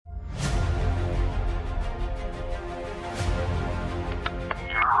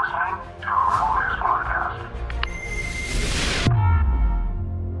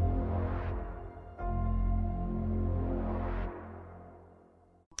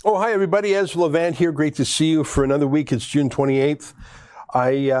Oh, hi, everybody. Ezra Levant here. Great to see you for another week. It's June 28th.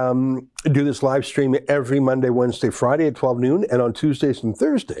 I do this live stream every Monday, Wednesday, Friday at 12 noon. And on Tuesdays and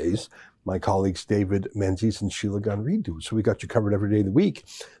Thursdays, my colleagues David Menzies and Sheila Gunn-Reid do. So we got you covered every day of the week.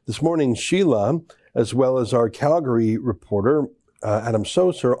 This morning, Sheila, as well as our Calgary reporter, Adam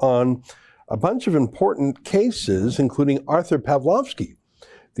Soos, are on a bunch of important cases, including Arthur Pawlowski,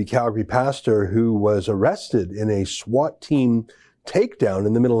 the Calgary pastor who was arrested in a SWAT team takedown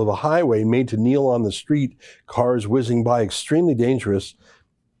in the middle of a highway, made to kneel on the street, cars whizzing by, extremely dangerous,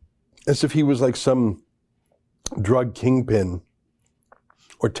 as if he was like some drug kingpin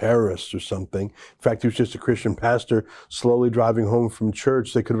or terrorist or something. In fact, he was just a Christian pastor slowly driving home from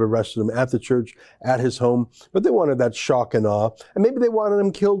church. They could have arrested him at the church, at his home, but they wanted that shock and awe, and maybe they wanted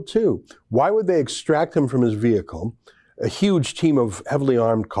him killed too. Why would they extract him from his vehicle? A huge team of heavily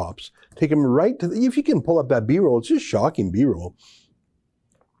armed cops take him right to if you can pull up that B-roll, it's just shocking B-roll.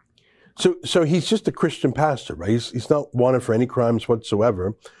 So he's just a Christian pastor, right? He's not wanted for any crimes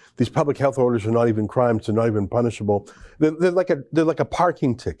whatsoever. These public health orders are not even crimes. They're not even punishable. They're like a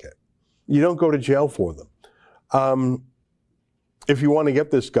parking ticket. You don't go to jail for them. If you want to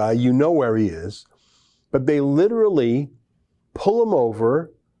get this guy, you know where he is. But they literally pull him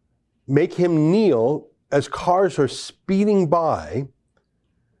over, make him kneel as cars are speeding by.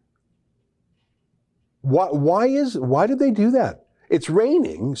 Why did they do that? It's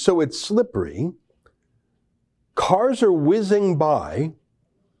raining, so it's slippery. Cars are whizzing by.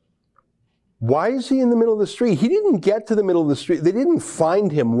 Why is he in the middle of the street? He didn't get to the middle of the street. They didn't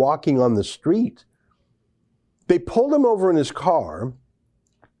find him walking on the street. They pulled him over in his car.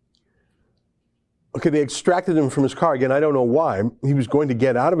 Okay, they extracted him from his car. Again, I don't know why. He was going to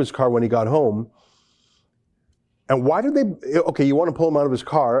get out of his car when he got home. And why did they, okay, you want to pull him out of his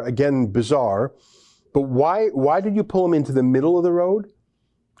car, again, bizarre, but why did you pull him into the middle of the road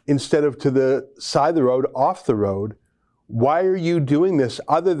instead of to the side of the road, off the road? Why are you doing this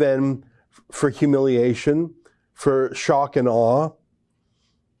other than for humiliation, for shock and awe?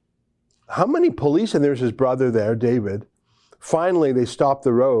 How many police, and there's his brother there, David, finally they stopped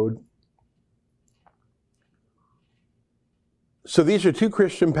the road. So these are two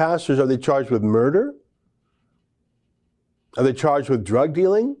Christian pastors. Are they charged with murder? Are they charged with drug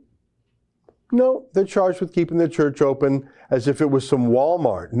dealing? No, they're charged with keeping the church open as if it was some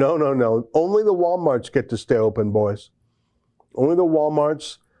Walmart. No. Only the Walmarts get to stay open, boys. Only the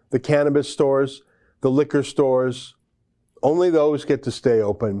Walmarts, the cannabis stores, the liquor stores, only those get to stay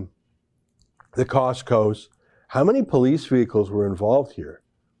open. The Costco's. How many police vehicles were involved here?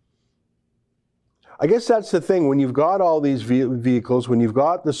 I guess that's the thing. When you've got all these vehicles, when you've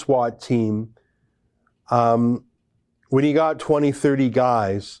got the SWAT team, when you got 20, 30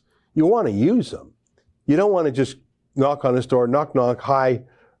 guys, you want to use them. You don't want to just knock on his door, knock, knock, hi,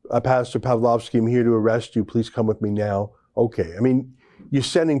 Pastor Pawlowski, I'm here to arrest you. Please come with me now. Okay. I mean, you're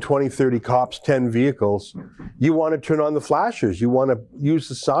sending 20, 30 cops, 10 vehicles. You want to turn on the flashers. You want to use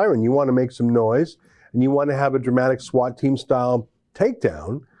the siren. You want to make some noise. And you want to have a dramatic SWAT team style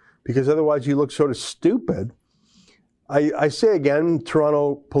takedown, because otherwise you look sort of stupid. I say again,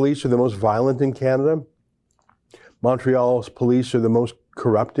 Toronto police are the most violent in Canada. Montreal's police are the most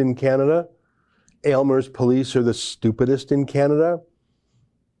corrupt in Canada. Aylmer's police are the stupidest in Canada.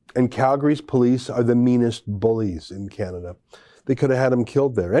 And Calgary's police are the meanest bullies in Canada. They could have had him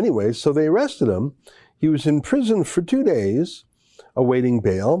killed there. Anyway, so they arrested him. He was in prison for 2 days, awaiting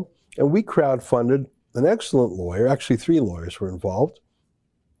bail. And we crowdfunded an excellent lawyer. Actually, 3 lawyers were involved.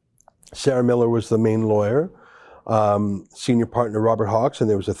 Sarah Miller was the main lawyer. Senior partner Robert Hawks, and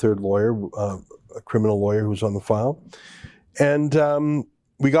there was a third lawyer, a criminal lawyer who was on the file. And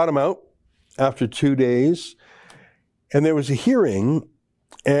we got him out after 2 days. And there was a hearing.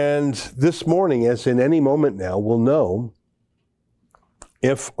 And this morning, as in any moment now, we'll know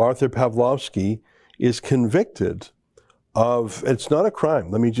if Arthur Pawlowski is convicted of, it's not a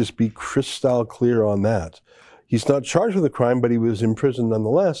crime. Let me just be crystal clear on that. He's not charged with a crime, but he was in prison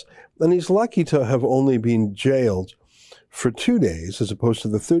nonetheless. And he's lucky to have only been jailed for 2 days as opposed to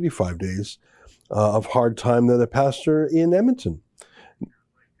the 35 days of hard time that a pastor in Edmonton.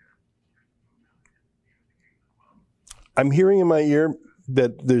 I'm hearing in my ear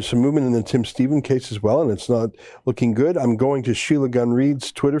that there's some movement in the Tim Stephen case as well, and it's not looking good. I'm going to Sheila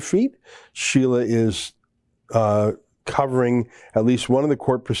Gunn-Reid's Twitter feed. Sheila is covering at least one of the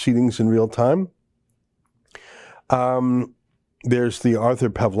court proceedings in real time. There's the Arthur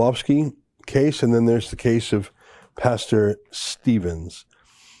Pawlowski case, and then there's the case of Pastor Stevens.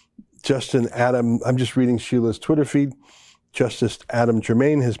 I'm just reading Sheila's Twitter feed. Justice Adam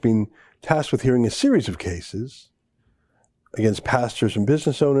Germain has been tasked with hearing a series of cases against pastors and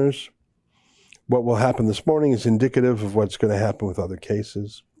business owners. What will happen this morning is indicative of what's going to happen with other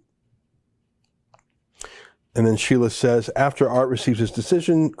cases. And then Sheila says, after Art receives his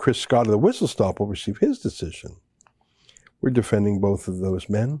decision, Chris Scott of the Whistle Stop will receive his decision. We're defending both of those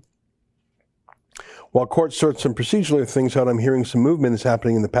men. While court sorts some procedural things out, I'm hearing some movement is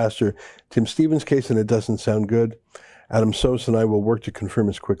happening in the Pastor Tim Stevens case, and it doesn't sound good. Adam Sos and I will work to confirm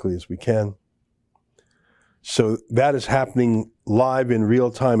as quickly as we can. So that is happening live in real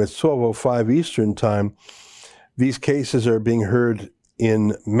time. It's 12:05 Eastern time. These cases are being heard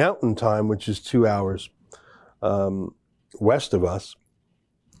in Mountain Time, which is 2 hours west of us.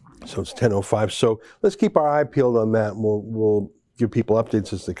 So it's 10:05. So let's keep our eye peeled on that, and we'll give people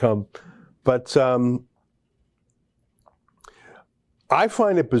updates as they come. But I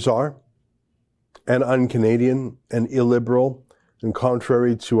find it bizarre and un-Canadian and illiberal and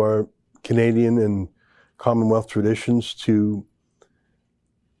contrary to our Canadian and Commonwealth traditions to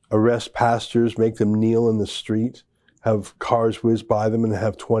arrest pastors, make them kneel in the street, have cars whiz by them, and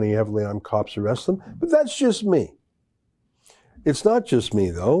have 20 heavily armed cops arrest them. But that's just me. It's not just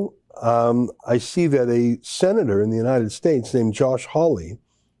me, though. I see that a senator in the United States named Josh Hawley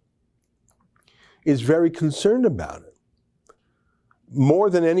is very concerned about it.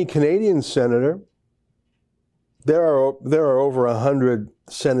 More than any Canadian senator, there are over 100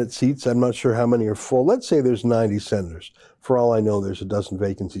 Senate seats. I'm not sure how many are full. Let's say there's 90 senators. For all I know, there's a dozen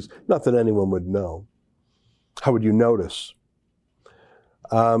vacancies. Not that anyone would know. How would you notice?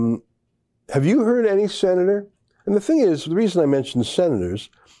 Have you heard any senator? And the thing is, the reason I mention senators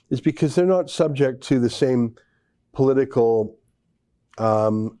is because they're not subject to the same political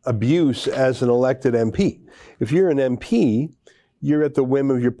abuse as an elected MP. If you're an MP, you're at the whim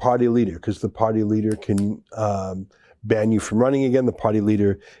of your party leader, because the party leader can ban you from running again. The party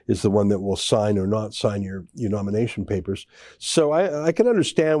leader is the one that will sign or not sign your nomination papers. So I can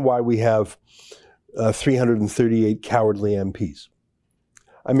understand why we have 338 cowardly MPs.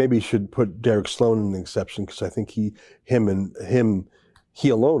 I maybe should put Derek Sloan in an exception, because I think he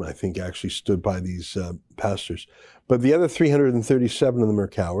alone, I think, actually stood by these pastors. But the other 337 of them are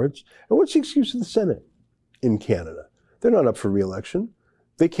cowards. And what's the excuse of the Senate in Canada? They're not up for re-election.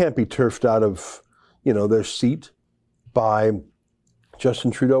 They can't be turfed out of, their seat by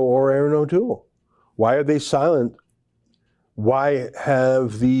Justin Trudeau or Aaron O'Toole. Why are they silent? Why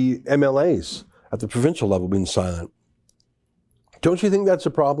have the MLAs at the provincial level been silent? Don't you think that's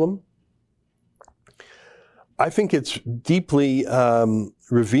a problem? I think it's deeply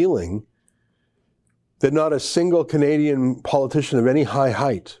revealing that not a single Canadian politician of any high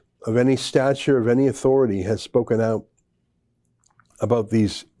height, of any stature, of any authority has spoken out about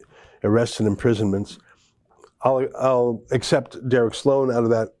these arrests and imprisonments. I'll accept Derek Sloan out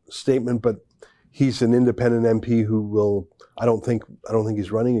of that statement, but he's an independent MP who will. I don't think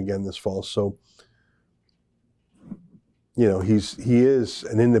he's running again this fall. So, he is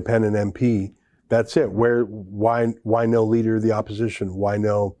an independent MP. That's it. Why no leader of the opposition? Why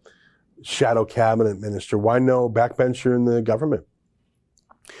no shadow cabinet minister? Why no backbencher in the government?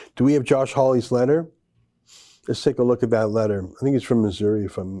 Do we have Josh Hawley's letter? Let's take a look at that letter. I think it's from Missouri,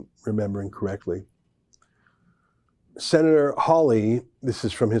 if I'm remembering correctly. Senator Hawley, this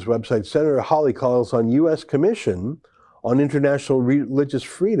is from his website, Senator Hawley calls on U.S. Commission on International Religious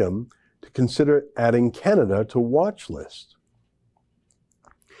Freedom to consider adding Canada to watch list.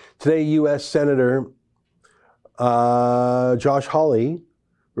 Today, U.S. Senator Josh Hawley,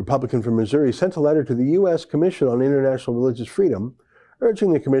 Republican from Missouri, sent a letter to the U.S. Commission on International Religious Freedom,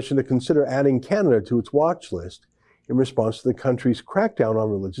 urging the Commission to consider adding Canada to its watch list in response to the country's crackdown on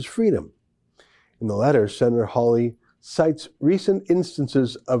religious freedom. In the letter, Senator Hawley cites recent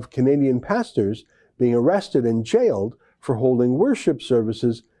instances of Canadian pastors being arrested and jailed for holding worship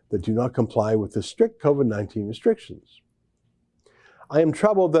services that do not comply with the strict COVID-19 restrictions. I am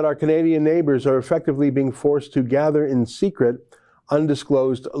troubled that our Canadian neighbors are effectively being forced to gather in secret,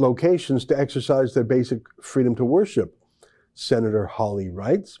 undisclosed locations to exercise their basic freedom to worship, Senator Hawley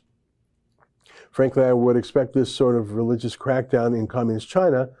writes. Frankly, I would expect this sort of religious crackdown in communist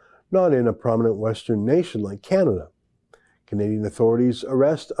China, not in a prominent Western nation like Canada. Canadian authorities'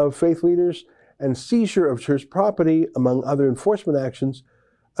 arrest of faith leaders and seizure of church property, among other enforcement actions,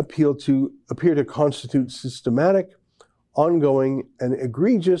 appear to constitute systematic, ongoing, and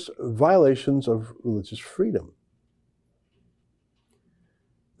egregious violations of religious freedom.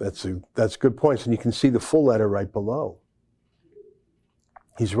 That's good points, and you can see the full letter right below.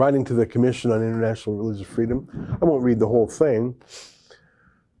 He's writing to the Commission on International Religious Freedom. I won't read the whole thing.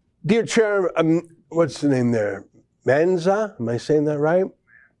 Dear Chair, what's the name there? Manza? Am I saying that right?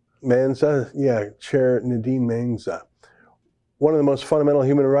 Manza? Yeah, Chair Nadine Manza. One of the most fundamental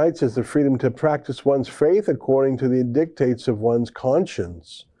human rights is the freedom to practice one's faith according to the dictates of one's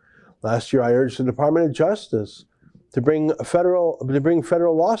conscience. Last year, I urged the Department of Justice to bring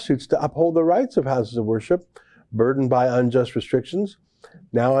federal lawsuits to uphold the rights of houses of worship burdened by unjust restrictions.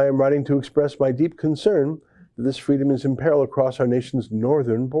 Now I am writing to express my deep concern that this freedom is in peril across our nation's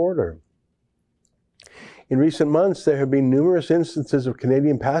northern border. In recent months, there have been numerous instances of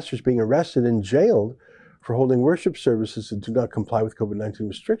Canadian pastors being arrested and jailed for holding worship services that do not comply with COVID-19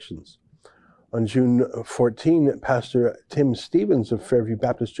 restrictions. On June 14, Pastor Tim Stevens of Fairview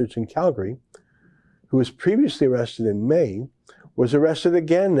Baptist Church in Calgary, who was previously arrested in May, was arrested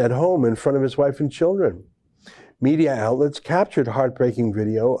again at home in front of his wife and children. Media outlets captured heartbreaking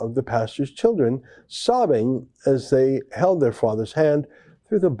video of the pastor's children sobbing as they held their father's hand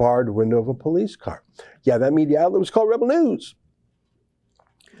through the barred window of a police car. Yeah, that media outlet was called Rebel News.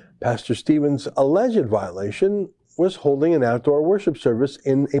 Pastor Stevens' alleged violation was holding an outdoor worship service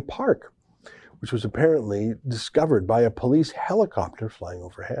in a park, which was apparently discovered by a police helicopter flying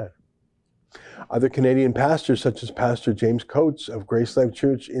overhead. Other Canadian pastors, such as Pastor James Coates of Grace Life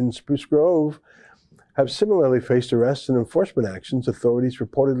Church in Spruce Grove, have similarly faced arrests and enforcement actions. Authorities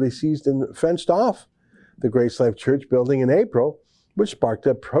reportedly seized and fenced off the Grace Life Church building in April, which sparked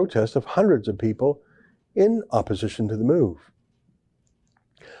a protest of hundreds of people in opposition to the move.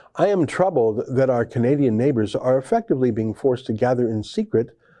 I am troubled that our Canadian neighbors are effectively being forced to gather in secret,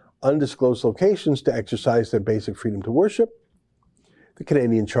 undisclosed locations to exercise their basic freedom to worship. The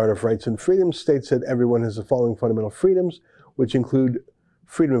Canadian Charter of Rights and Freedoms states that everyone has the following fundamental freedoms, which include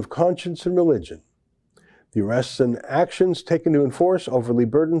freedom of conscience and religion. The arrests and actions taken to enforce overly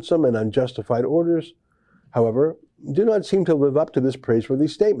burdensome and unjustified orders, however, do not seem to live up to this praiseworthy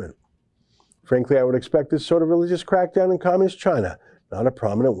statement. Frankly, I would expect this sort of religious crackdown in Communist China, not a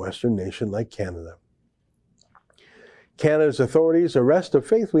prominent Western nation like Canada. Canada's authorities' arrest of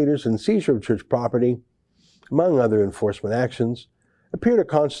faith leaders and seizure of church property, among other enforcement actions, appear to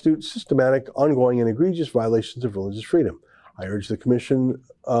constitute systematic, ongoing, and egregious violations of religious freedom. I urge the Commission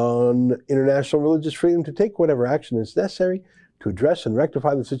on International Religious Freedom to take whatever action is necessary to address and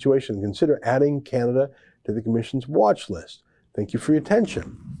rectify the situation and consider adding Canada to the Commission's watch list. Thank you for your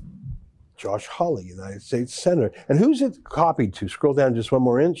attention. Josh Hawley, United States Senator. And who's it copied to? Scroll down just one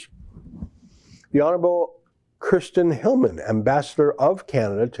more inch. The Honorable Kirsten Hillman, Ambassador of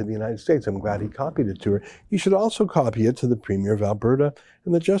Canada to the United States. I'm glad he copied it to her. You should also copy it to the Premier of Alberta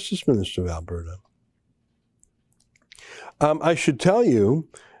and the Justice Minister of Alberta. I should tell you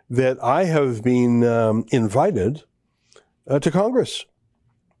that I have been invited to Congress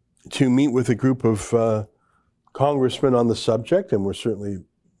to meet with a group of congressmen on the subject, and we're certainly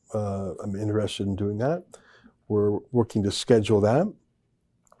I'm interested in doing that. We're working to schedule that.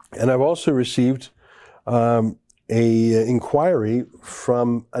 And I've also received a inquiry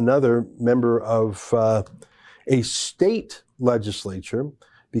from another member of a state legislature,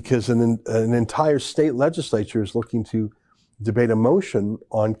 because an entire state legislature is looking to debate a motion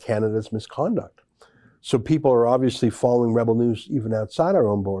on Canada's misconduct. So people are obviously following Rebel News even outside our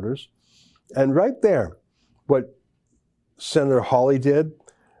own borders. And right there, what Senator Hawley did,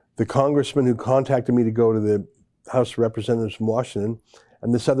 the congressman who contacted me to go to the House of Representatives from Washington,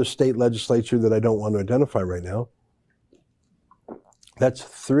 and this other state legislature that I don't want to identify right now, that's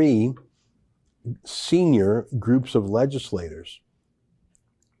 3 senior groups of legislators.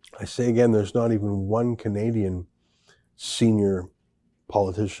 I say again, there's not even one Canadian senior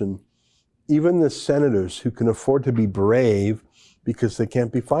politician, even the senators who can afford to be brave because they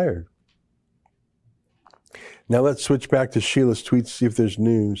can't be fired. Now let's switch back to Sheila's tweets, see if there's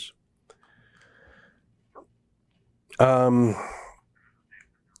news.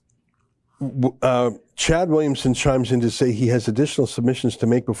 Chad Williamson chimes in to say he has additional submissions to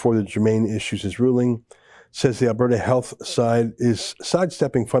make before the Germain issues his ruling. Says the Alberta Health side is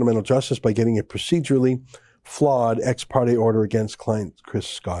sidestepping fundamental justice by getting a procedurally flawed ex parte order against client Chris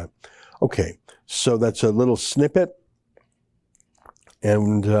Scott. Okay, so that's a little snippet,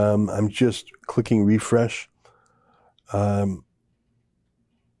 and I'm just clicking refresh.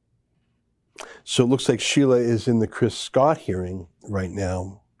 So it looks like Sheila is in the Chris Scott hearing right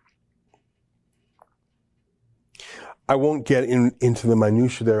now. I won't get into the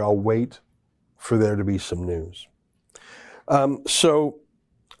minutiae there. I'll wait for there to be some news. So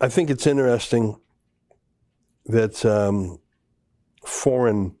I think it's interesting that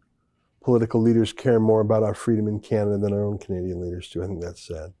foreign political leaders care more about our freedom in Canada than our own Canadian leaders do. I think that's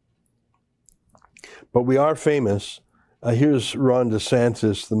sad. But we are famous. Here's Ron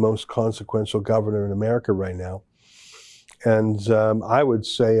DeSantis, the most consequential governor in America right now. And I would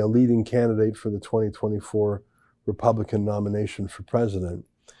say a leading candidate for the 2024 Republican nomination for president.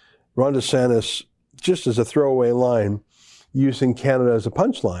 Ron DeSantis, just as a throwaway line, using Canada as a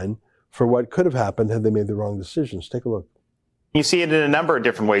punchline for what could have happened had they made the wrong decisions. Take a look. You see it in a number of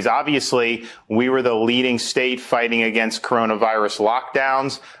different ways. Obviously, we were the leading state fighting against coronavirus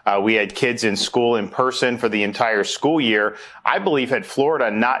lockdowns. We had kids in school in person for the entire school year. I believe had Florida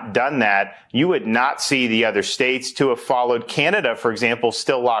not done that, you would not see the other states to have followed. Canada, for example,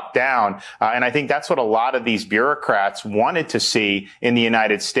 still locked down. And I think that's what a lot of these bureaucrats wanted to see in the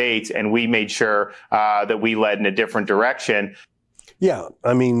United States. And we made sure that we led in a different direction. Yeah,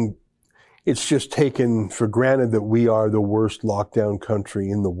 I mean, it's just taken for granted that we are the worst lockdown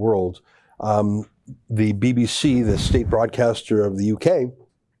country in the world. The BBC, the state broadcaster of the UK,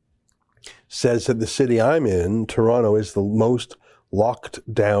 says that the city I'm in, Toronto, is the most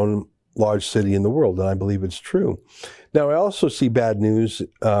locked down large city in the world, and I believe it's true. Now, I also see bad news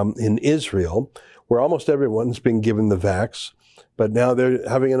in Israel, where almost everyone's been given the vax, but now they're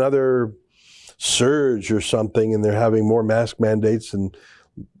having another surge or something, and they're having more mask mandates and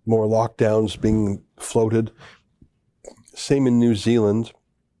more lockdowns being floated. Same in New Zealand.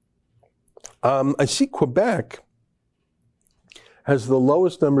 I see Quebec has the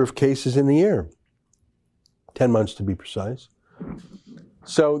lowest number of cases in the year. 10 months to be precise.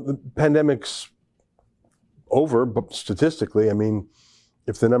 So the pandemic's over, but statistically, I mean,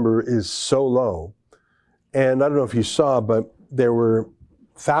 if the number is so low, and I don't know if you saw, but there were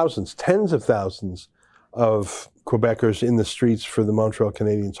thousands, tens of thousands of Quebecers in the streets for the Montreal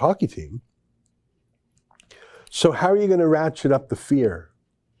Canadiens hockey team. So how are you going to ratchet up the fear?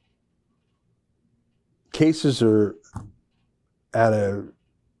 Cases are at a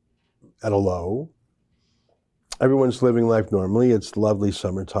low. Everyone's living life normally. It's lovely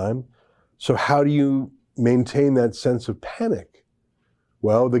summertime. So how do you maintain that sense of panic?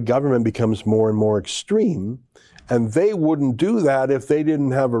 Well, the government becomes more and more extreme, and they wouldn't do that if they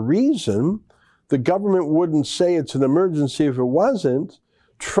didn't have a reason. The government wouldn't say it's an emergency if it wasn't.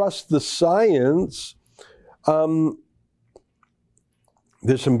 Trust the science. There's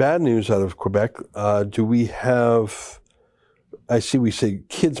some bad news out of Quebec. Do we have, I see we say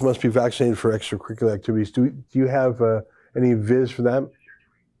kids must be vaccinated for extracurricular activities. Do you have any viz for that?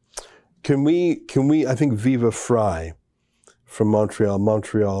 Can we, I think Viva Fry from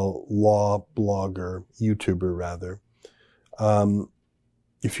Montreal law blogger, YouTuber rather,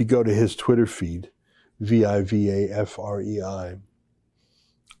 if you go to his Twitter feed, VIVAFREI,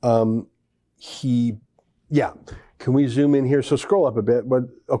 can we zoom in here? So scroll up a bit, but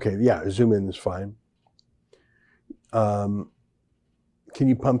okay, yeah, zoom in is fine. Can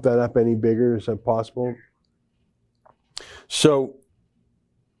you pump that up any bigger? Is that possible? So,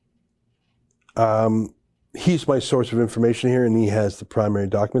 he's my source of information here, and he has the primary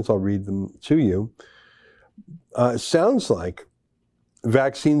documents. I'll read them to you. It sounds like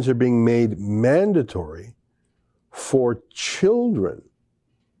vaccines are being made mandatory for children,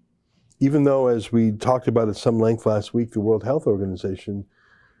 even though, as we talked about at some length last week, the World Health Organization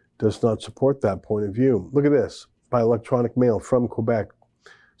does not support that point of view. Look at this, by electronic mail from Quebec.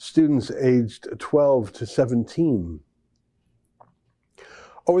 Students aged 12 to 17.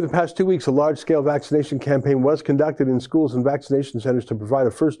 Over the past 2 weeks, a large-scale vaccination campaign was conducted in schools and vaccination centers to provide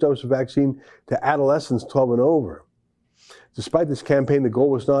a first dose of vaccine to adolescents 12 and over. Despite this campaign, the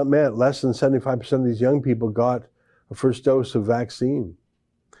goal was not met. Less than 75% of these young people got a first dose of vaccine.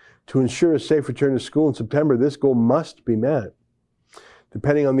 To ensure a safe return to school in September, this goal must be met.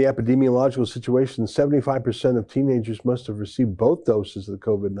 Depending on the epidemiological situation, 75% of teenagers must have received both doses of the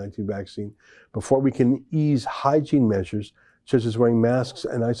COVID-19 vaccine before we can ease hygiene measures, such as wearing masks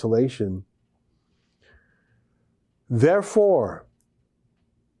and isolation. Therefore,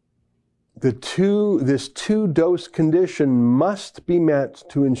 this two-dose condition must be met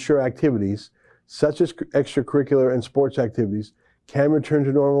to ensure activities, such as extracurricular and sports activities, can return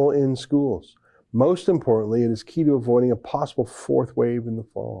to normal in schools. Most importantly, it is key to avoiding a possible fourth wave in the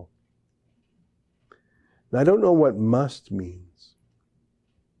fall. Now, I don't know what must means.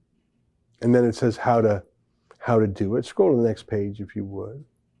 And then it says how to do it. Scroll to the next page if you would.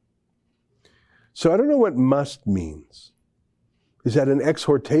 So I don't know what must means. Is that an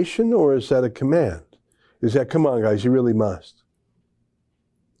exhortation or is that a command? Is that, come on guys, you really must?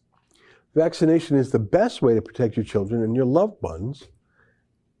 Vaccination is the best way to protect your children and your loved ones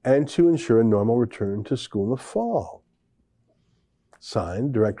and to ensure a normal return to school in the fall.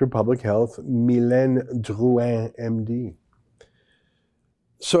 Signed, Director of Public Health, Mylène Drouin, MD.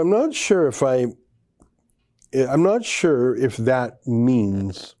 So I'm not sure if that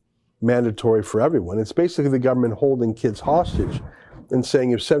means mandatory for everyone. It's basically the government holding kids hostage and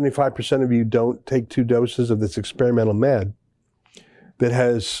saying if 75% of you don't take 2 doses of this experimental med that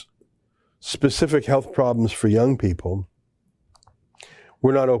has specific health problems for young people,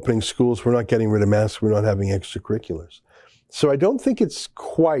 we're not opening schools, we're not getting rid of masks, we're not having extracurriculars. So I don't think it's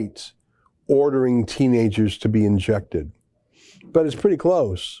quite ordering teenagers to be injected, but it's pretty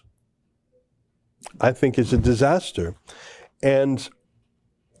close. I think it's a disaster. And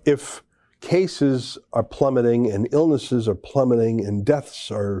if cases are plummeting and illnesses are plummeting and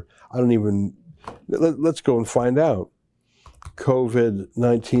deaths are, let's go and find out.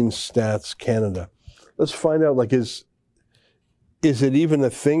 COVID-19 stats Canada. Let's find out, like, is it even a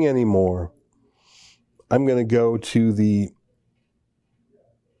thing anymore? I'm going to go to the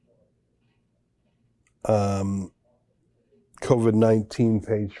COVID-19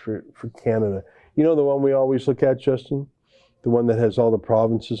 page for Canada. You know the one we always look at, Justin? The one that has all the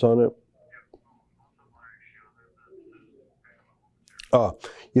provinces on it? Oh,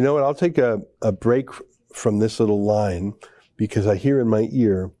 you know what? I'll take a break from this little line because I hear in my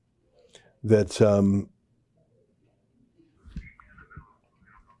ear that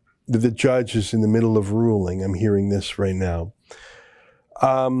the judge is in the middle of ruling. I'm hearing this right now.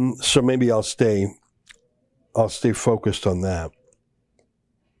 So maybe I'll stay focused on that.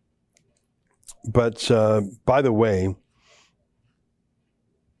 But by the way,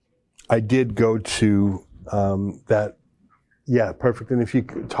 I did go to that. Yeah, perfect. And if you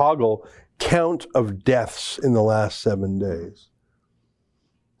toggle count of deaths in the last 7 days.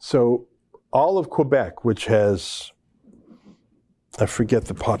 So all of Quebec, which has, I forget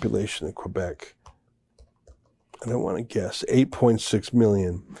the population of Quebec. I don't want to guess, 8.6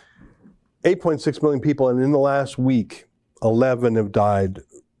 million. 8.6 million people, and in the last week, 11 have died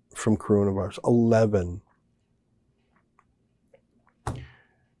from coronavirus. 11.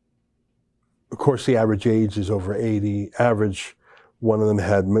 Of course, the average age is over 80. Average, one of them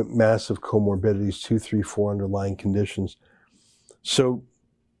had massive comorbidities, 2, 3, 4 underlying conditions. So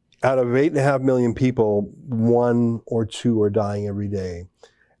out of 8.5 million people, 1 or 2 are dying every day.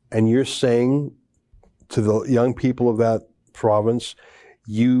 And you're saying to the young people of that province,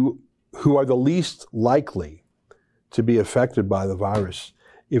 you who are the least likely to be affected by the virus,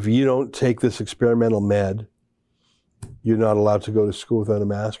 if you don't take this experimental med, you're not allowed to go to school without a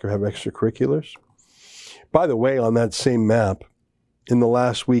mask or have extracurriculars. By the way, on that same map, in the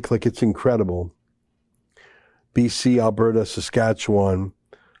last week, like, it's incredible. BC, Alberta, Saskatchewan,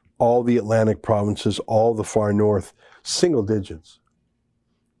 all the Atlantic provinces, all the far north, single digits.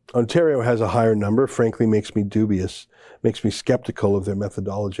 Ontario has a higher number, frankly makes me dubious, makes me skeptical of their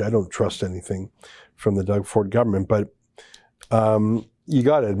methodology. I don't trust anything from the Doug Ford government, but you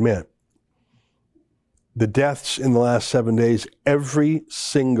got to admit, the deaths in the last 7 days, every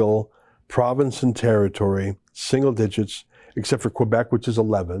single province and territory, single digits, except for Quebec, which is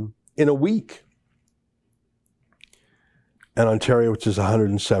 11, in a week. And Ontario, which is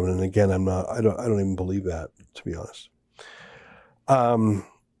 107. And again, I don't even believe that, to be honest.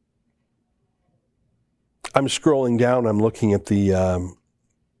 I'm scrolling down, I'm looking at the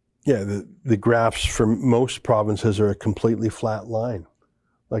graphs for most provinces are a completely flat line.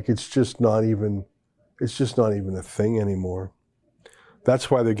 Like, it's just not even a thing anymore.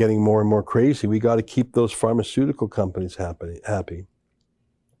 That's why they're getting more and more crazy. We got to keep those pharmaceutical companies happy.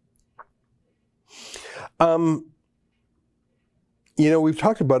 You know, we've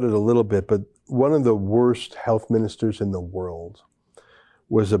talked about it a little bit, but one of the worst health ministers in the world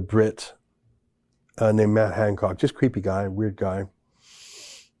was a Brit named Matt Hancock. Just creepy guy, weird guy.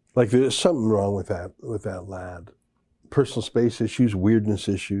 Like, there's something wrong with that lad. Personal space issues, weirdness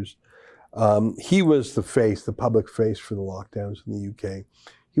issues. He was the public face for the lockdowns in the UK.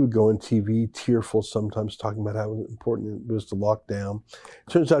 He would go on TV, tearful sometimes, talking about how important it was to lock down.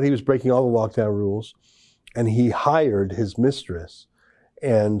 Turns out he was breaking all the lockdown rules, and he hired his mistress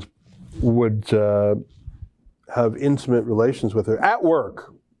and would have intimate relations with her at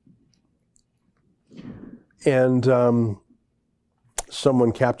work. And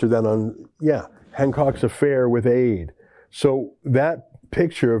someone captured that on, Hancock's affair with aide. So that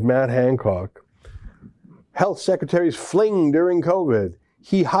picture of Matt Hancock, health secretary's fling during COVID.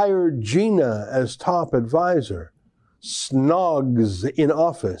 He hired Gina as top advisor, snogs in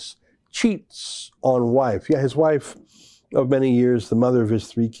office, cheats on wife. Yeah, his wife of many years, the mother of his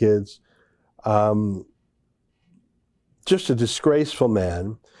 3 kids. Just a disgraceful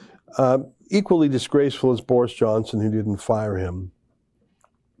man. Equally disgraceful as Boris Johnson, who didn't fire him.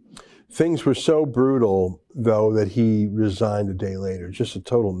 Things were so brutal, though, that he resigned a day later. Just a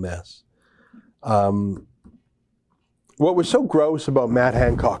total mess. What was so gross about Matt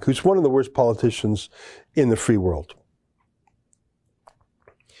Hancock, who's one of the worst politicians in the free world,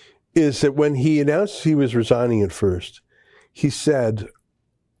 is that when he announced he was resigning at first, he said,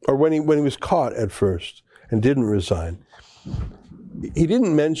 or when he was caught at first and didn't resign, he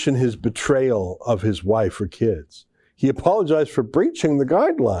didn't mention his betrayal of his wife or kids. He apologized for breaching the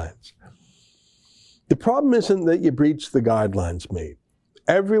guidelines. The problem isn't that you breach the guidelines, mate.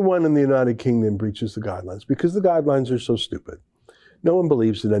 Everyone in the United Kingdom breaches the guidelines because the guidelines are so stupid. No one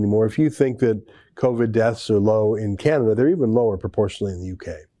believes it anymore. If you think that COVID deaths are low in Canada, they're even lower proportionally in the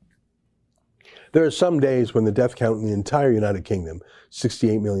UK. There are some days when the death count in the entire United Kingdom,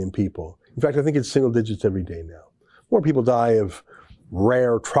 68 million people. In fact, I think it's single digits every day now. More people die of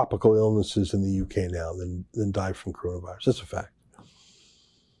rare tropical illnesses in the UK now than die from coronavirus. That's a fact.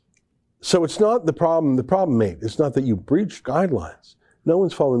 So it's not the problem. The problem, mate, it's not that you breached guidelines. No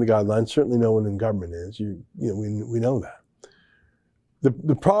one's following the guidelines. Certainly no one in government is. We know that.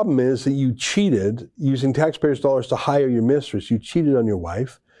 The problem is that you cheated using taxpayers' dollars to hire your mistress. You cheated on your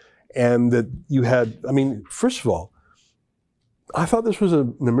wife. And that you had, I mean, first of all, I thought this was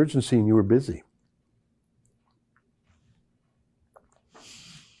an emergency and you were busy.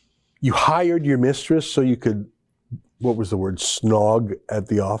 You hired your mistress so you could, what was the word, snog at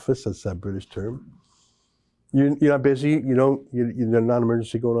the office? That's that British term. You're not busy. You're not an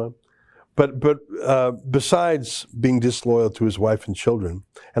emergency going on. But besides being disloyal to his wife and children,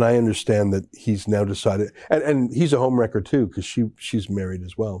 and I understand that he's now decided, and he's a homewrecker too because she's married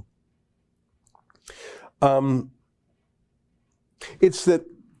as well. It's that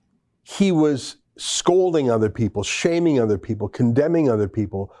he was scolding other people, shaming other people, condemning other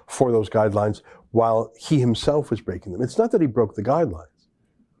people for those guidelines while he himself was breaking them. It's not that he broke the guidelines.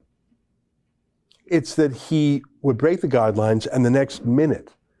 It's that he would break the guidelines and the next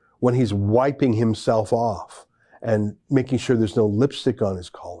minute, when he's wiping himself off and making sure there's no lipstick on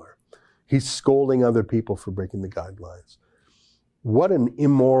his collar, he's scolding other people for breaking the guidelines. What an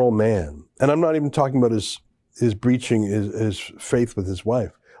immoral man. And I'm not even talking about his breaching his faith with his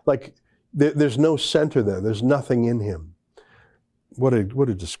wife. Like, there's no center there. There's nothing in him. What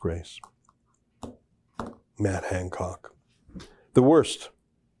a disgrace. Matt Hancock. The worst.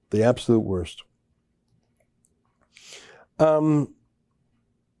 The absolute worst. Do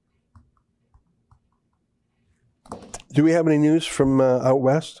we have any news from out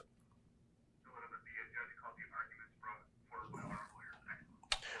west?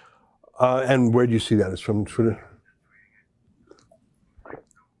 And where do you see that? It's from Twitter.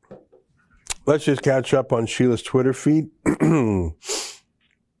 Let's just catch up on Sheila's Twitter feed.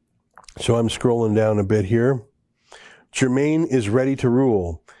 So I'm scrolling down a bit here. Germain is ready to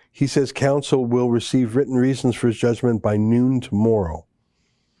rule. He says counsel will receive written reasons for his judgment by noon tomorrow.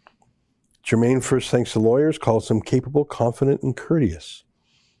 Germain first thanks the lawyers, calls them capable, confident, and courteous.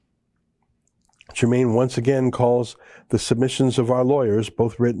 Germain once again calls the submissions of our lawyers,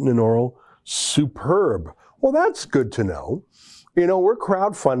 both written and oral, superb. Well, that's good to know. You know, we're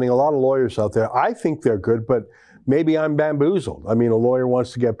crowdfunding a lot of lawyers out there. I think they're good, but maybe I'm bamboozled. I mean, a lawyer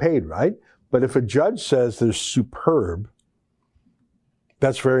wants to get paid, right? But if a judge says they're superb,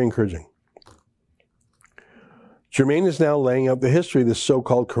 that's very encouraging. Germain is now laying out the history of this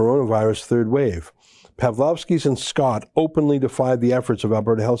so-called coronavirus third wave. Pawlowski's and Scott openly defied the efforts of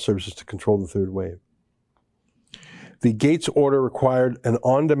Alberta Health Services to control the third wave. The Gates order required an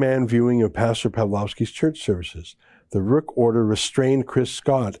on-demand viewing of Pastor Pawlowski's church services. The Rook order restrained Chris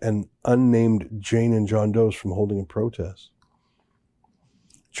Scott and unnamed Jane and John Doe's from holding a protest.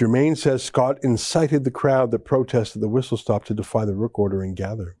 Germain says Scott incited the crowd that protested the whistle stop to defy the Rook order and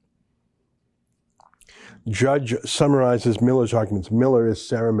gather. Judge summarizes Miller's arguments. Miller is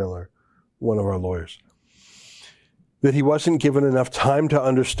Sarah Miller, one of our lawyers. That he wasn't given enough time to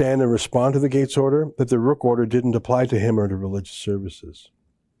understand and respond to the Gates order, that the Rook order didn't apply to him or to religious services.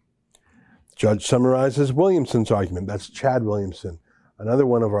 Judge summarizes Williamson's argument. That's Chad Williamson, another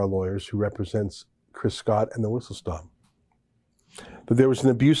one of our lawyers who represents Chris Scott and the whistle stop. That there was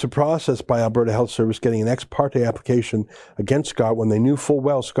an abusive process by Alberta Health Service getting an ex parte application against Scott when they knew full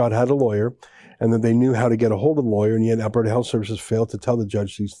well Scott had a lawyer and that they knew how to get a hold of the lawyer, and yet Alberta Health Services failed to tell the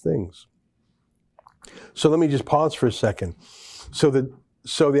judge these things. So let me just pause for a second. So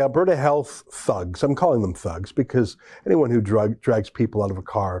the Alberta Health thugs, I'm calling them thugs because anyone who drags people out of a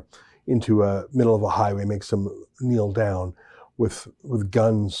car into a middle of a highway, makes them kneel down with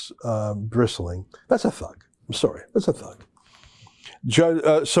guns bristling, that's a thug. I'm sorry, that's a thug.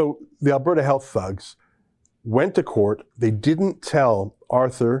 So the Alberta Health thugs went to court. They didn't tell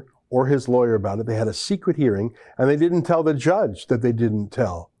Arthur or his lawyer about it. They had a secret hearing, and they didn't tell the judge that they didn't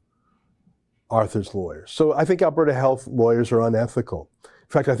tell Arthur's lawyer. So I think Alberta Health lawyers are unethical. In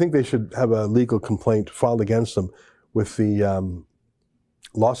fact, I think they should have a legal complaint filed against them with the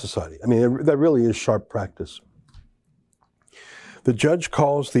Law Society. I mean, that really is sharp practice. The judge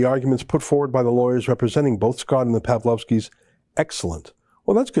calls the arguments put forward by the lawyers representing both Scott and the Pavlovskys excellent.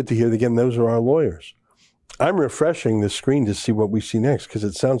 Well, that's good to hear. Again, those are our lawyers. I'm refreshing the screen to see what we see next because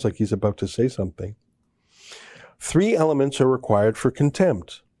it sounds like he's about to say something. 3 elements are required for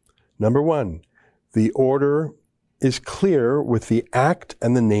contempt. Number 1, the order is clear with the act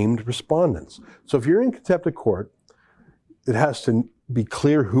and the named respondents. So if you're in contempt of court, it has to be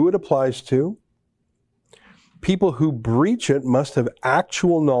clear who it applies to. People who breach it must have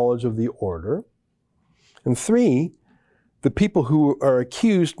actual knowledge of the order. And 3, the people who are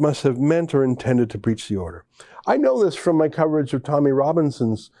accused must have meant or intended to breach the order. I know this from my coverage of Tommy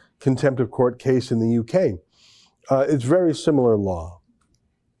Robinson's contempt of court case in the UK. It's very similar law.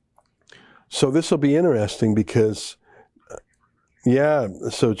 So this will be interesting because,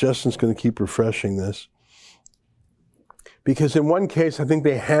 so Justin's going to keep refreshing this. Because in one case, I think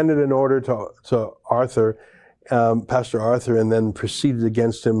they handed an order to Arthur, Pastor Arthur, and then proceeded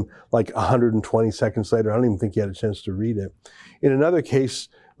against him like 120 seconds later. I don't even think he had a chance to read it. In another case,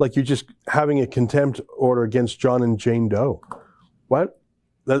 like you're just having a contempt order against John and Jane Doe. What?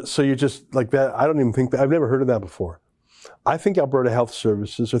 So you're just like that? I don't even think that, I've never heard of that before. I think Alberta Health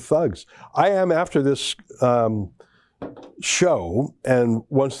Services are thugs. I am, after this show, and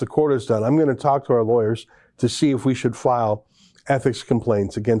once the court is done, I'm going to talk to our lawyers to see if we should file ethics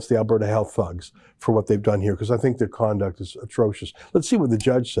complaints against the Alberta Health thugs for what they've done here, because I think their conduct is atrocious. Let's see what the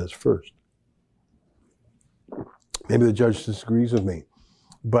judge says first. Maybe the judge disagrees with me,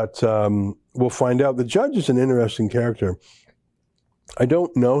 but we'll find out. The judge is an interesting character. I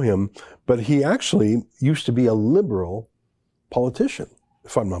don't know him, but he actually used to be a liberal politician,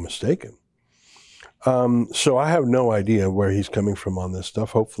 if I'm not mistaken. So I have no idea where he's coming from on this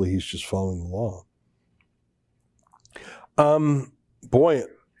stuff. Hopefully he's just following the law. There's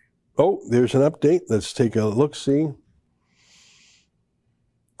an update. Let's take a look-see.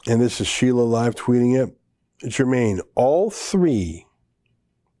 And this is Sheila live tweeting it. Jermaine, all 3,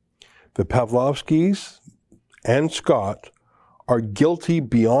 the Pavlovskys and Scott, are guilty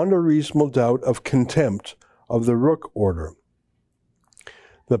beyond a reasonable doubt of contempt of the Rook order.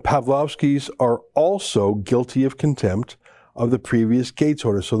 The Pavlovskys are also guilty of contempt of the previous Gates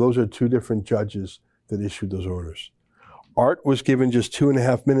order. So those are 2 different judges that issued those orders. Art was given just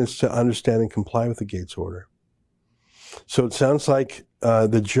 2.5 minutes to understand and comply with the Gates order. So it sounds like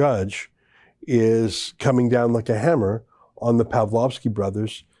the judge is coming down like a hammer on the Pavlovsky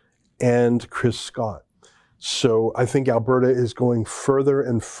brothers and Chris Scott. So I think Alberta is going further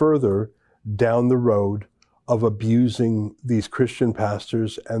and further down the road of abusing these Christian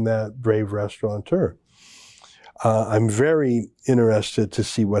pastors and that brave restaurateur. I'm very interested to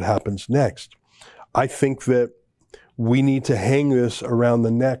see what happens next. I think that we need to hang this around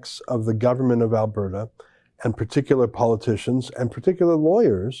the necks of the government of Alberta and particular politicians and particular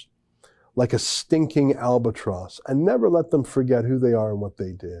lawyers like a stinking albatross, and never let them forget who they are and what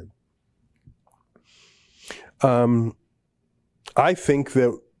they did. I think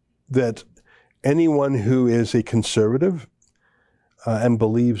that anyone who is a conservative and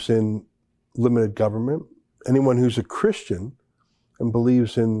believes in limited government, anyone who's a Christian and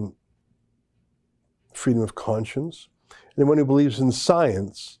believes in freedom of conscience, anyone who believes in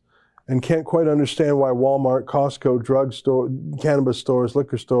science and can't quite understand why Walmart, Costco, drugstore, cannabis stores,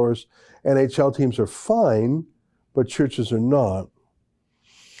 liquor stores, NHL teams are fine, but churches are not.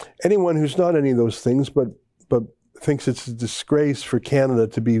 Anyone who's not any of those things, but thinks it's a disgrace for Canada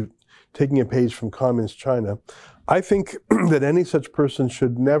to be taking a page from communist China, I think that any such person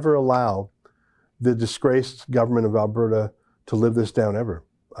should never allow the disgraced government of Alberta to live this down ever.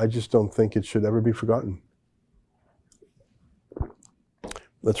 I just don't think it should ever be forgotten.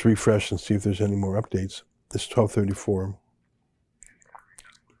 Let's refresh and see if there's any more updates. It's 12:34.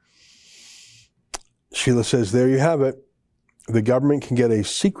 Sheila says, there you have it. The government can get a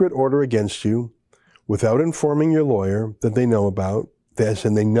secret order against you without informing your lawyer that they know about this,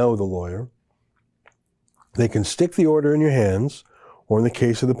 and they know the lawyer. They can stick the order in your hands, or in the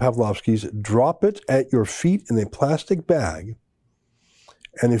case of the Pavlovskys, drop it at your feet in a plastic bag.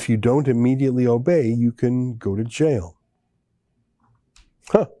 And if you don't immediately obey, you can go to jail.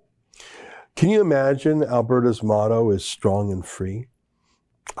 Huh. Can you imagine Alberta's motto is strong and free?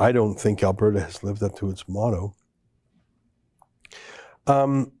 I don't think Alberta has lived up to its motto.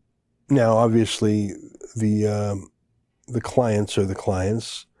 Now, obviously, the clients are the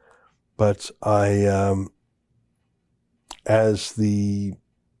clients, but as the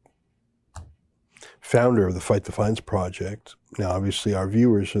founder of the Fight the Fines project, now obviously our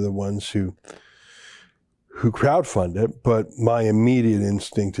viewers are the ones who who crowdfund it, but my immediate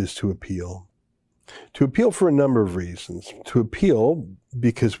instinct is to appeal. To appeal for a number of reasons. To appeal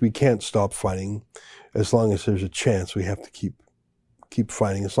because we can't stop fighting as long as there's a chance. We have to keep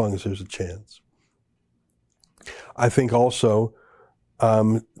fighting as long as there's a chance. I think also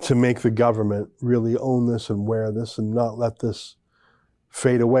to make the government really own this and wear this and not let this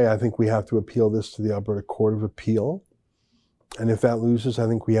fade away, I think we have to appeal this to the Alberta Court of Appeal. And if that loses, I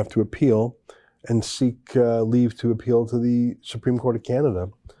think we have to appeal and seek leave to appeal to the Supreme Court of Canada.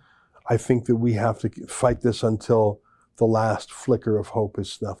 I think that we have to fight this until the last flicker of hope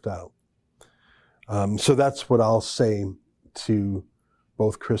is snuffed out. So that's what I'll say to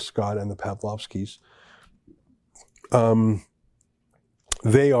both Chris Scott and the Pavlovskis.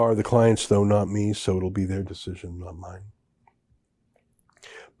 They are the clients, though, not me, so it'll be their decision, not mine.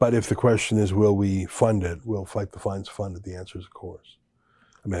 But if the question is, will we fund it? We'll fight the fines funded. The answer is, of course.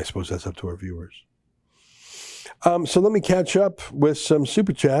 I mean, I suppose that's up to our viewers. So let me catch up with some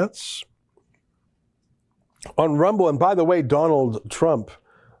super chats on Rumble. And by the way, Donald Trump,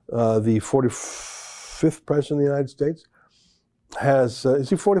 the 45th president of the United States, has, is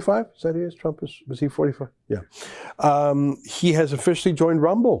he 45? Is that he is? Trump is, was he 45? Yeah. He has officially joined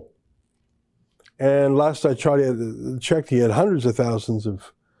Rumble. And last I checked, he had hundreds of thousands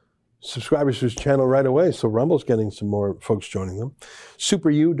of subscribers to his channel right away. So Rumble's getting some more folks joining them.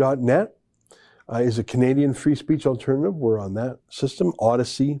 SuperU.net is a Canadian free speech alternative. We're on that system.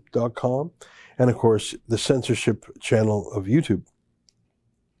 Odyssey.com. And of course, the censorship channel of YouTube.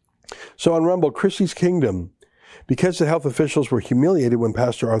 So on Rumble, Chrissy's Kingdom. Because the health officials were humiliated when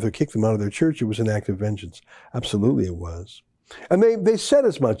Pastor Arthur kicked them out of their church, it was an act of vengeance. Absolutely it was. And they said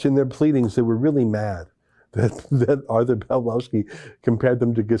as much in their pleadings. They were really mad that Arthur Pawlowski compared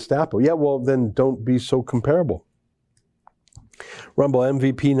them to Gestapo. Yeah, well, then don't be so comparable. Rumble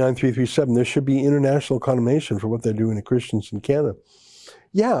MVP 9337, there should be international condemnation for what they're doing to Christians in Canada.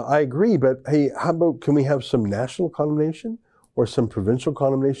 Yeah, I agree, but hey, how about, can we have some national condemnation or some provincial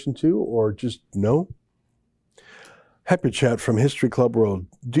condemnation too, or just no? Happy Chat from History Club World.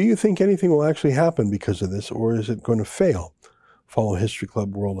 Do you think anything will actually happen because of this, or is it going to fail? Follow History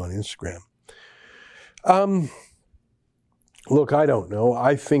Club World on Instagram. Look, I don't know.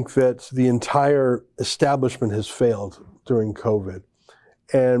 I think that the entire establishment has failed during COVID.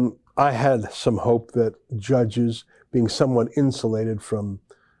 And I had some hope that judges, being somewhat insulated from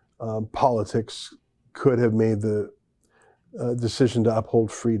politics, could have made the decision to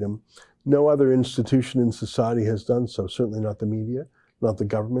uphold freedom. No other institution in society has done so, certainly not the media, not the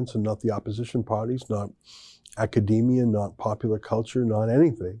governments, and not the opposition parties, not academia, not popular culture, not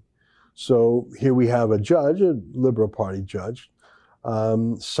anything. So here we have a judge, a Liberal Party judge,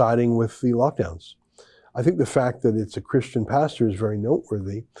 siding with the lockdowns. I think the fact that it's a Christian pastor is very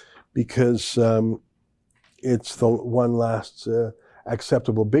noteworthy because it's the one last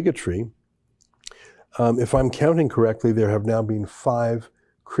acceptable bigotry. If I'm counting correctly, there have now been 5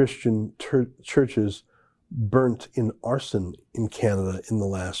 Christian churches burnt in arson in Canada in the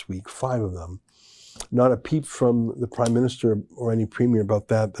last week, 5 of them. Not a peep from the Prime Minister or any Premier about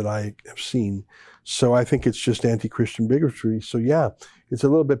that I have seen. So I think it's just anti-Christian bigotry. So yeah, it's a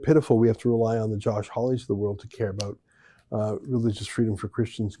little bit pitiful. We have to rely on the Josh Hawleys of the world to care about religious freedom for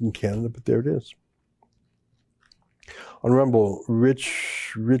Christians in Canada, but there it is. On Rumble,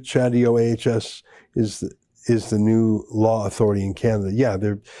 Rich Adio AHS is the new law authority in Canada. Yeah,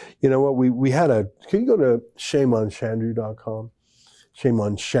 you know what, we had can you go to ShamonShandro.com?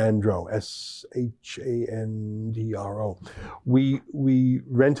 Shimon Shandro, Shandro. We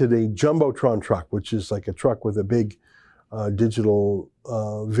rented a Jumbotron truck, which is like a truck with a big digital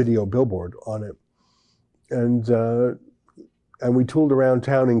video billboard on it. And we tooled around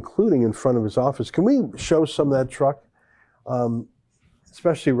town, including in front of his office. Can we show some of that truck?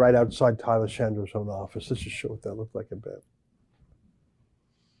 Especially right outside Tyler Shandro's own office. Let's just show what that looked like a bit.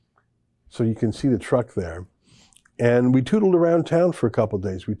 So you can see the truck there. And we tootled around town for a couple of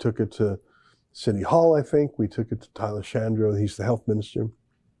days. We took it to City Hall, I think. We took it to Tyler Shandro. He's the health minister.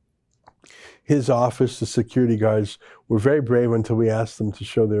 His office, the security guards were very brave until we asked them to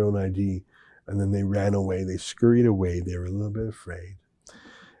show their own ID. And then they ran away. They scurried away. They were a little bit afraid.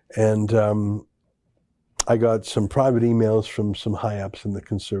 And I got some private emails from some high-ups in the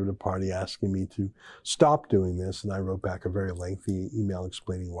Conservative Party asking me to stop doing this. And I wrote back a very lengthy email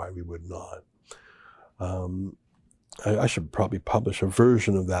explaining why we would not. I should probably publish a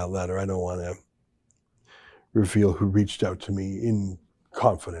version of that letter. I don't want to reveal who reached out to me in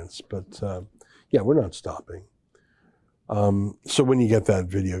confidence, but yeah, we're not stopping. So when you get that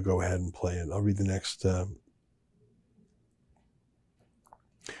video, go ahead and play it. I'll read the next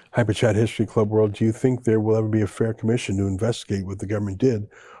Hyperchat History Club World, do you think there will ever be a fair commission to investigate what the government did,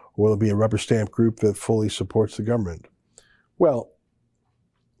 or will it be a rubber stamp group that fully supports the government? Well,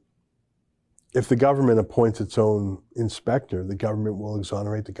 if the government appoints its own inspector, the government will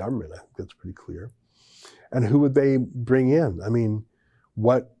exonerate the government. I think that's pretty clear. And who would they bring in? I mean,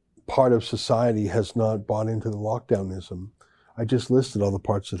 what part of society has not bought into the lockdownism? I just listed all the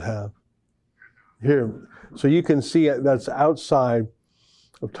parts that have. Here, so you can see that's outside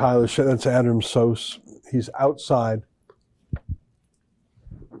of Tyler. That's Adam Sos. He's outside.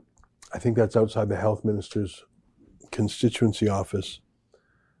 I think that's outside the health minister's constituency office.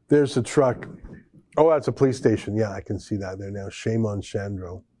 There's the truck. Oh, that's a police station. Yeah, I can see that there now. Shame on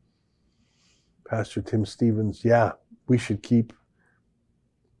Shandro. Pastor Tim Stevens. Yeah, we should keep.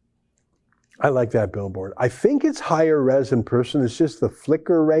 I like that billboard. I think it's higher res in person. It's just the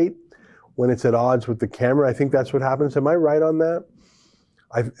flicker rate when it's at odds with the camera. I think that's what happens. Am I right on that?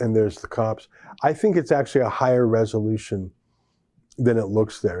 And there's the cops. I think it's actually a higher resolution than it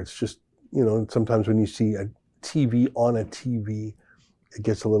looks there. It's just, you know, sometimes when you see a TV on a TV, it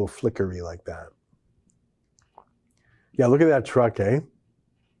gets a little flickery like that. Yeah, look at that truck, eh?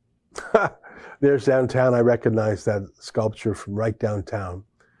 There's downtown. I recognize that sculpture from right downtown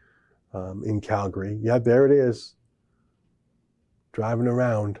in Calgary. Yeah, there it is. Driving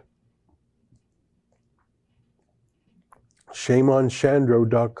around.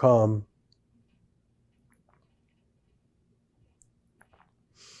 ShameOnShandro.com.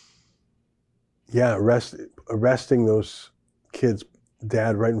 Yeah, arresting those kids'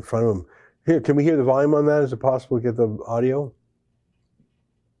 dad right in front of them. Here, can we hear the volume on that? Is it possible to get the audio?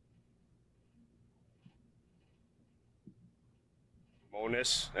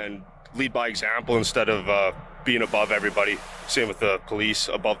 And lead by example instead of being above everybody. Same with the police,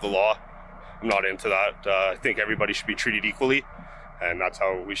 above the law. I'm not into that. I think everybody should be treated equally, and that's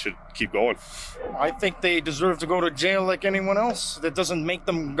how we should keep going. I think they deserve to go to jail like anyone else. That doesn't make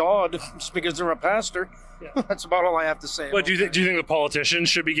them God just because they're a pastor. Yeah. That's about all I have to say. But do you think the politicians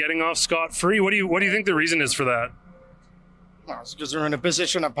should be getting off scot-free? What do you think the reason is for that? Well, it's because they're in a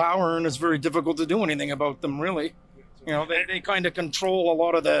position of power, and it's very difficult to do anything about them, really. You know, they kind of control a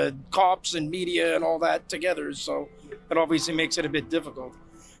lot of the cops and media and all that together, so it obviously makes it a bit difficult.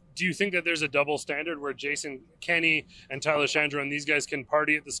 Do you think that there's a double standard where Jason Kenney and Tyler Shandro and these guys can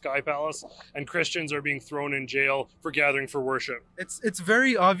party at the Sky Palace and Christians are being thrown in jail for gathering for worship? It's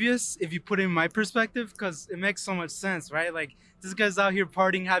very obvious if you put it in my perspective, because it makes so much sense, right? Like, this guy's out here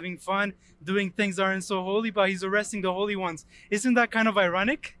partying, having fun, doing things that aren't so holy, but he's arresting the holy ones. Isn't that kind of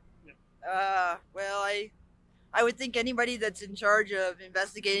ironic? Well, I would think anybody that's in charge of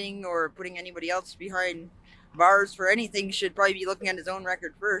investigating or putting anybody else behind bars for anything should probably be looking at his own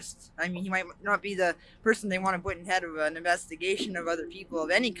record first. I mean, he might not be the person they want to put in head of an investigation of other people of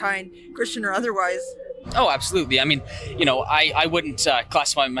any kind, Christian or otherwise. Oh, absolutely. I mean, you know, I wouldn't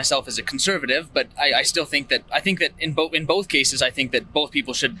classify myself as a conservative, but I still think that in both cases, I think that both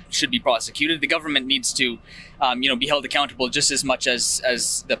people should be prosecuted. The government needs to, be held accountable just as much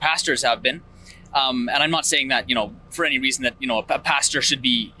as the pastors have been. And I'm not saying that, for any reason that, a pastor should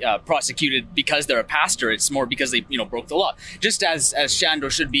be prosecuted because they're a pastor. It's more because they, broke the law. Just as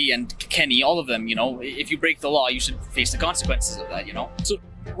Shandro should be, and Kenney, all of them, if you break the law, you should face the consequences of that, So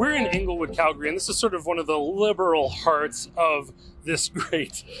we're in Inglewood, Calgary, and this is sort of one of the liberal hearts of this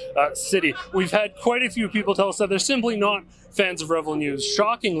great city. We've had quite a few people tell us that they're simply not fans of Rebel News.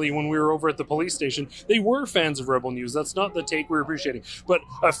 Shockingly, when we were over at the police station, they were fans of Rebel News. That's not the take we're appreciating. But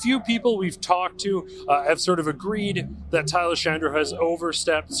a few people we've talked to have sort of agreed that Tyler Shandro has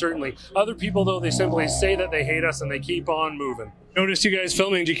overstepped, certainly. Other people, though, they simply say that they hate us and they keep on moving. Noticed you guys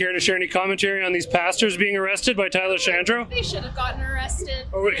filming. Do you care to share any commentary on these pastors being arrested by Tyler Shandro? They should have gotten arrested.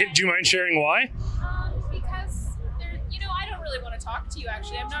 Oh, do you mind sharing why? Because they're, I don't really want to talk to you,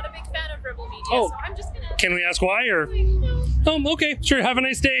 actually. I'm not a big fan of Rebel Media, so I'm just going to... Can we ask why, or...? No. Oh, okay. Sure. Have a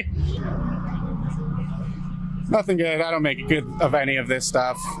nice day. Nothing good. I don't make it good of any of this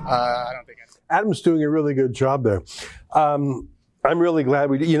stuff. I don't think Adam's doing a really good job there. I'm really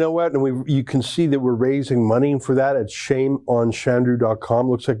glad you know what? And you can see that we're raising money for that at shameonshandro.com.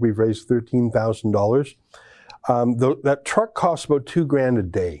 Looks like we've raised $13,000. That truck costs about $2,000 a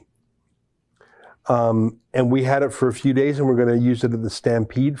day. And we had it for a few days, and we're going to use it at the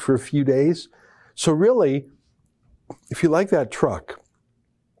Stampede for a few days. So really, if you like that truck,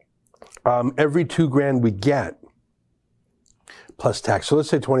 every $2,000 we get, plus tax, so let's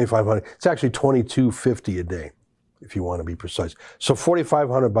say $2,500. It's actually $2,250 a day, if you want to be precise. So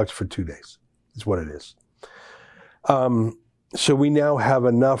 $4,500 for 2 days is what it is. So we now have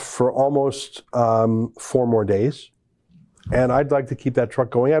enough for almost 4 more days. And I'd like to keep that truck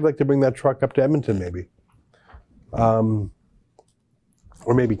going. I'd like to bring that truck up to Edmonton maybe. Or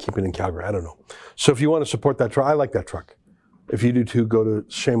maybe keep it in Calgary, I don't know. So if you want to support that truck, I like that truck. If you do too, go to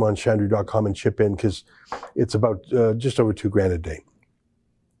shameonchandru.com and chip in, because it's about just over $2,000 a day.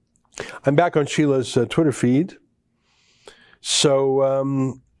 I'm back on Sheila's Twitter feed.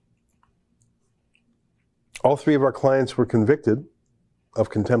 So all three of our clients were convicted of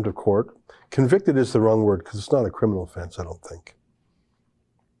contempt of court. Convicted is the wrong word because it's not a criminal offense, I don't think.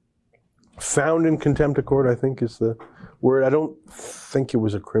 Found in contempt of court, I think, is the word. I don't think it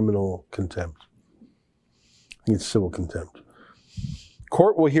was a criminal contempt. I think it's civil contempt.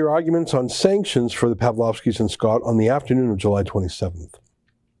 Court will hear arguments on sanctions for the Pavlovskis and Scott on the afternoon of July 27th.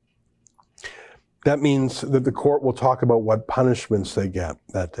 That means that the court will talk about what punishments they get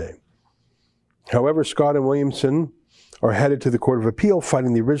that day. However, Scott and Williamson are headed to the Court of Appeal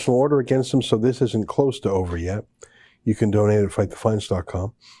fighting the original order against them, so this isn't close to over yet. You can donate at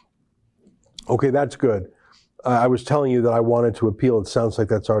fightthefines.com. Okay, that's good. I was telling you that I wanted to appeal. It sounds like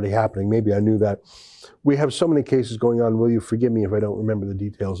that's already happening. Maybe I knew that. We have so many cases going on. Will you forgive me if I don't remember the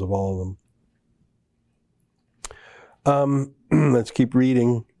details of all of them? Let's keep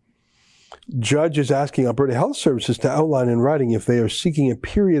reading. Judge is asking Alberta Health Services to outline in writing if they are seeking a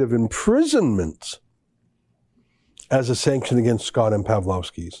period of imprisonment as a sanction against Scott and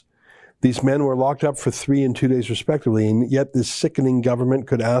Pavlovskis. These men were locked up for 3 and 2 days respectively, and yet this sickening government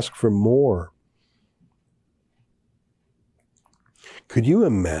could ask for more. Could you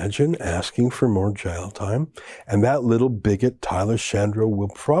imagine asking for more jail time? And that little bigot, Tyler Shandro, will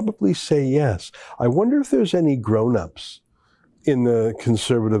probably say yes. I wonder if there's any grown-ups in the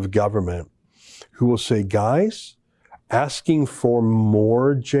Conservative government who will say, guys, asking for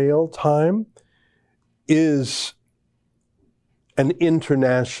more jail time is an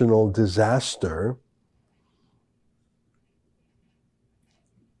international disaster.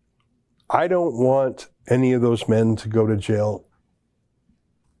 I don't want any of those men to go to jail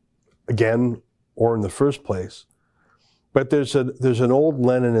again or in the first place. But there's an old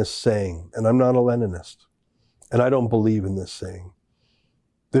Leninist saying, and I'm not a Leninist, and I don't believe in this saying.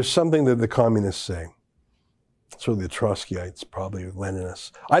 There's something that the communists say. It's really the Trotskyites, probably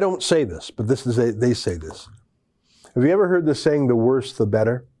Leninists. I don't say this, but they say this. Have you ever heard the saying, the worse the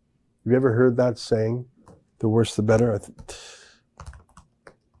better? Have you ever heard that saying, the worse the better?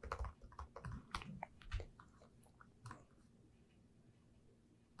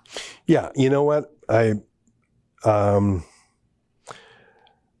 Yeah, you know what?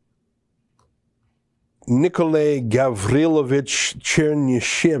 Nikolai Gavrilovich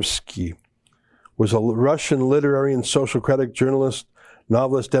Chernyshevsky was a Russian literary and social critic, journalist,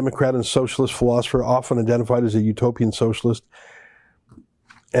 novelist, Democrat, and socialist philosopher, often identified as a utopian socialist,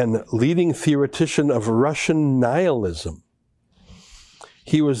 and leading theoretician of Russian nihilism.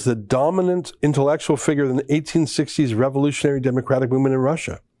 He was the dominant intellectual figure in the 1860s revolutionary democratic movement in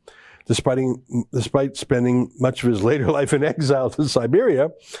Russia. Despite spending much of his later life in exile to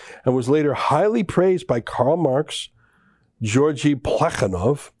Siberia, and was later highly praised by Karl Marx, Georgy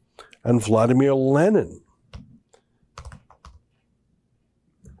Plekhanov, and Vladimir Lenin.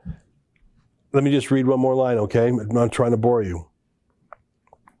 Let me just read one more line, okay? I'm not trying to bore you.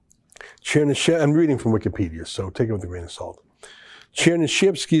 I'm reading from Wikipedia, so take it with a grain of salt.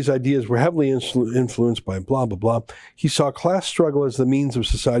 Chernyshevsky's ideas were heavily influenced by blah, blah, blah. He saw class struggle as the means of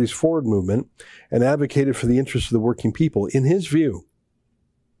society's forward movement and advocated for the interests of the working people. In his view,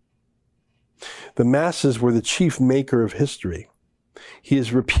 the masses were the chief maker of history. He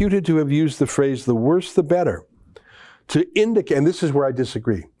is reputed to have used the phrase, the worse the better, to indicate, and this is where I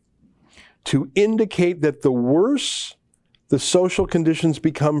disagree, to indicate that the worse the social conditions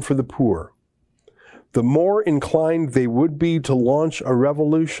become for the poor, the more inclined they would be to launch a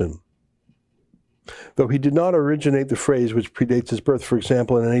revolution. Though he did not originate the phrase, which predates his birth. For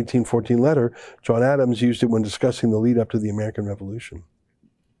example, in an 1814 letter, John Adams used it when discussing the lead-up to the American Revolution.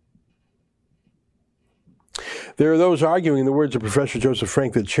 There are those arguing, in the words of Professor Joseph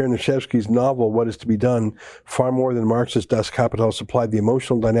Frank, that Chernyshevsky's novel, What is to be Done, far more than Marx's Das Kapital, supplied the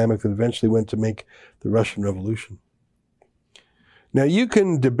emotional dynamic that eventually went to make the Russian Revolution. Now, you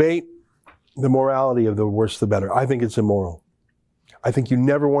can debate the morality of the worse the better. I think it's immoral. I think you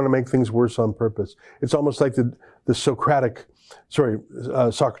never want to make things worse on purpose. It's almost like the Hippocratic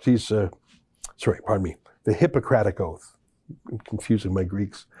Oath. I'm confusing my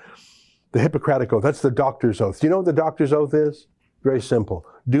Greeks. The Hippocratic Oath, that's the doctor's oath. Do you know what the doctor's oath is? Very simple.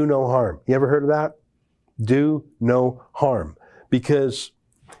 Do no harm. You ever heard of that? Do no harm. Because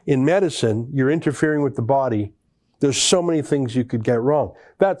in medicine, you're interfering with the body. There's so many things you could get wrong.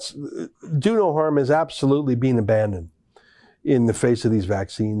 Do no harm is absolutely being abandoned. in the face of these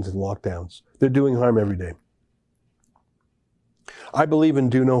vaccines and lockdowns. They're doing harm every day. I believe in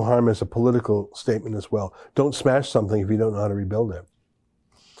do no harm as a political statement as well. Don't smash something if you don't know how to rebuild it.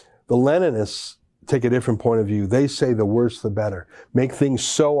 The Leninists take a different point of view. They say the worse the better. Make things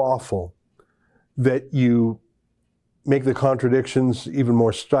so awful that you make the contradictions even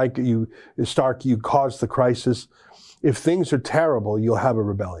more stark, you cause the crisis. If things are terrible, you'll have a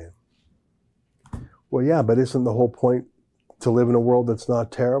rebellion. Well, yeah, but isn't the whole point to live in a world that's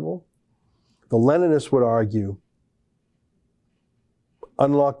not terrible? The Leninists would argue,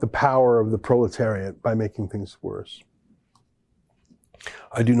 unlock the power of the proletariat by making things worse.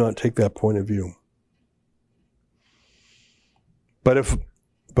 I do not take that point of view. But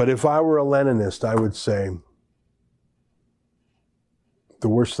if I were a Leninist, I would say, the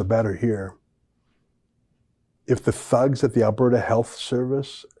worse the better here. If the thugs at the Alberta Health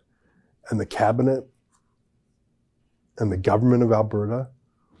Service and the cabinet and the government of Alberta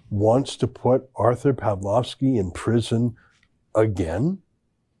wants to put Arthur Pawlowski in prison again,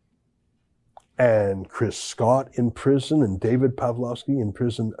 and Chris Scott in prison and David Pawlowski in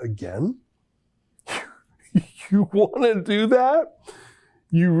prison again, you want to do that?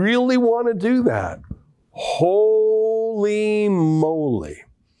 You really want to do that? Holy moly.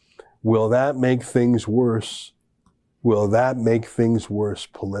 Will that make things worse? Will that make things worse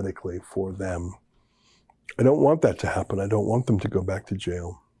politically for them? I don't want that to happen. I don't want them to go back to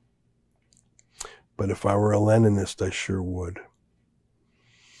jail. But if I were a Leninist, I sure would.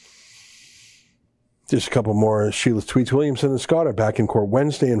 Just a couple more. Sheila's tweets. Williamson and Scott are back in court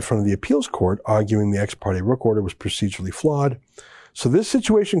Wednesday in front of the appeals court, arguing the ex parte Rook order was procedurally flawed. So this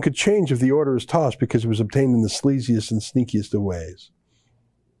situation could change if the order is tossed because it was obtained in the sleaziest and sneakiest of ways.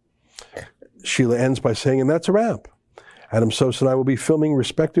 Sheila ends by saying, and that's a wrap. Adam Sosa and I will be filming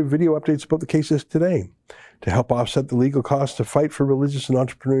respective video updates about the cases today. To help offset the legal costs to fight for religious and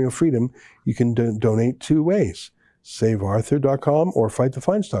entrepreneurial freedom, you can donate two ways. SaveArthur.com or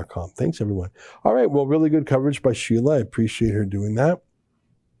FightTheFines.com. Thanks, everyone. All right, well, really good coverage by Sheila. I appreciate her doing that.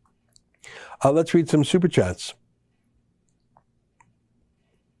 Let's read some Super Chats.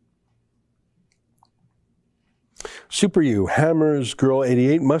 Super You, Hammers Girl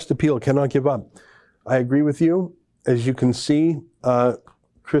 88, must appeal, cannot give up. I agree with you. As you can see,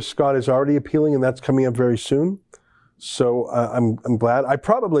 Chris Scott is already appealing, and that's coming up very soon. So I'm glad. I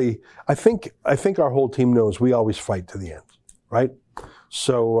think our whole team knows we always fight to the end, right?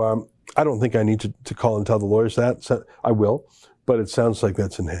 So I don't think I need to call and tell the lawyers that. So I will, but it sounds like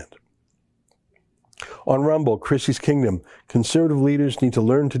that's in hand. On Rumble, Chrissy's Kingdom, conservative leaders need to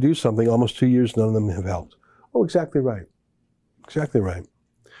learn to do something. Almost 2 years, none of them have helped. Oh, exactly right. Exactly right.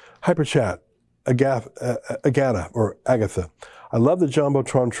 Hyper Chat, Agatha. I love the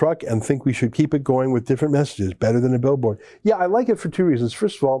Jumbotron truck and think we should keep it going with different messages, better than a billboard. Yeah, I like it for two reasons.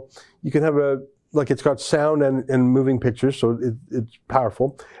 First of all, you can have it's got sound and moving pictures, so it's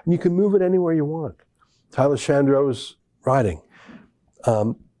powerful. And you can move it anywhere you want. Tyler Chandro's riding.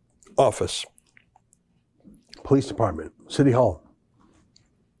 Office. Police Department. City Hall.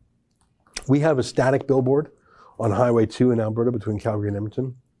 We have a static billboard on Highway 2 in Alberta between Calgary and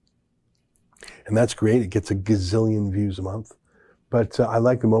Edmonton. And that's great. It gets a gazillion views a month. But I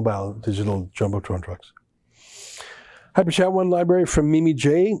like the mobile digital Jumbotron trucks. Hyperchat One Library from Mimi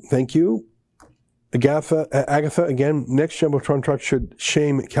J. Thank you. Agatha, again, next Jumbotron truck should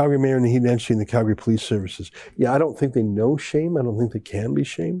shame Calgary Mayor Naheed Nenshi and the Calgary Police Services. Yeah, I don't think they know shame. I don't think they can be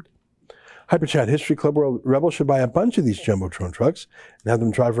shamed. Hyperchat History Club World Rebel should buy a bunch of these Jumbotron trucks and have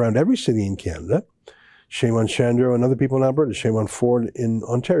them drive around every city in Canada. Shame on Chandro and other people in Alberta. Shame on Ford in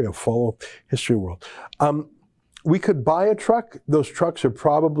Ontario. Follow History World. We could buy a truck. Those trucks are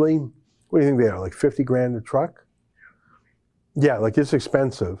probably, what do you think they are, like 50 grand a truck? Yeah, like it's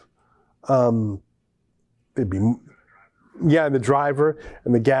expensive. It'd be, yeah, and the driver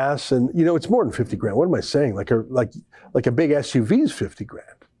and the gas and, it's more than 50 grand. What am I saying? Like a big SUV is 50 grand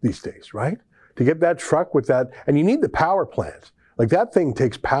these days, right? To get that truck with that, and you need the power plant. Like that thing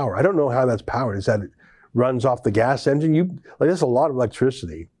takes power. I don't know how that's powered. Is that it runs off the gas engine? That's a lot of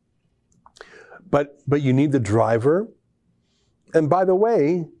electricity. But you need the driver. And by the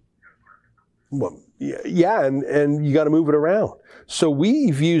way, well, yeah, and you got to move it around. So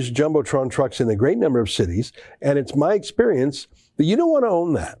we've used Jumbotron trucks in a great number of cities, and it's my experience that you don't want to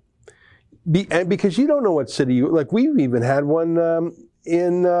own that. Because you don't know what city we've even had one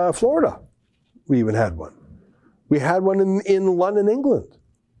in Florida. We even had one. We had one in London, England.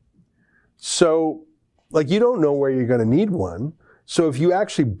 So, you don't know where you're going to need one. So if you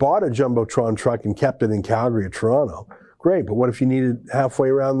actually bought a Jumbotron truck and kept it in Calgary or Toronto, Great, but what if you need it halfway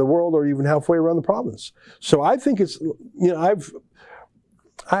around the world or even halfway around the province? So I think it's,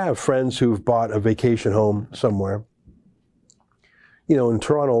 I have friends who've bought a vacation home somewhere. In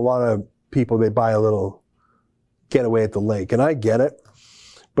Toronto, a lot of people, they buy a little getaway at the lake, and I get it,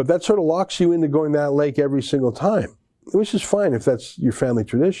 but that sort of locks you into going to that lake every single time, which is fine if that's your family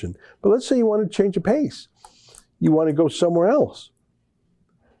tradition. But let's say you want to change a pace. You want to go somewhere else.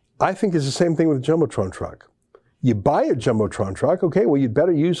 I think it's the same thing with a Jumbotron truck. You buy a Jumbotron truck, okay, well, you'd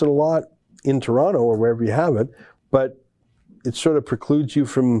better use it a lot in Toronto or wherever you have it, but it sort of precludes you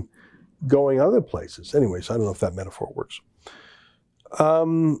from going other places. Anyways, I don't know if that metaphor works.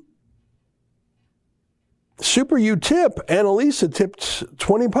 Super U tip. Annalisa tipped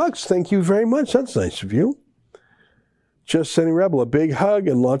 $20. Thank you very much. That's nice of you. Just sending Rebel a big hug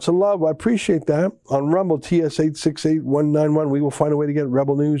and lots of love. I appreciate that. On Rumble, TS868191, we will find a way to get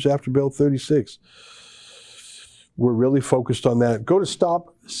Rebel News after Bill 36. We're really focused on that. Go to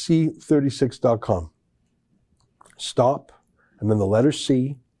stopc36.com. Stop, and then the letter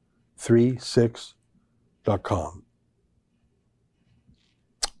C, 36.com.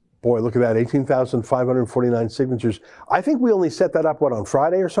 Boy, look at that, 18,549 signatures. I think we only set that up, on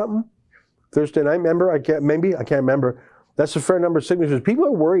Friday or something? Thursday night, remember? I can't remember. That's a fair number of signatures. People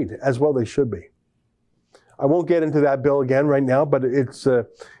are worried, as well they should be. I won't get into that bill again right now, but it's a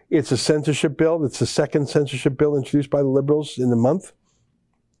censorship bill. It's the second censorship bill introduced by the Liberals in a month.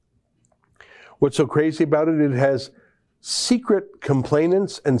 What's so crazy about it, it has secret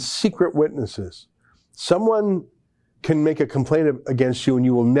complainants and secret witnesses. Someone can make a complaint against you and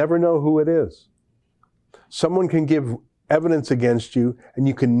you will never know who it is. Someone can give evidence against you and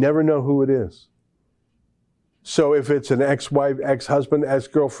you can never know who it is. So if it's an ex-wife, ex-husband,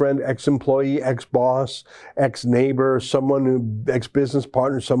 ex-girlfriend, ex-employee, ex-boss, ex-neighbor, ex-business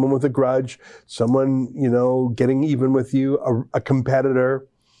partner, someone with a grudge, someone, getting even with you, a competitor,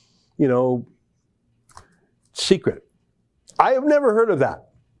 secret. I have never heard of that.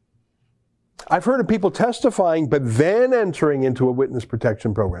 I've heard of people testifying, but then entering into a witness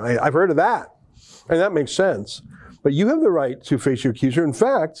protection program. I've heard of that, and that makes sense. But you have the right to face your accuser. In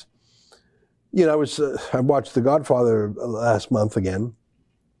fact, I watched The Godfather last month again,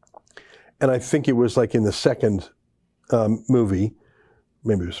 and I think it was like in the second movie,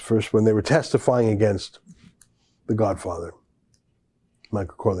 maybe it was the first one, they were testifying against The Godfather,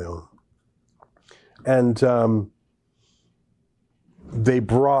 Michael Corleone. And they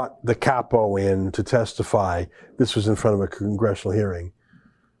brought the capo in to testify. This was in front of a congressional hearing.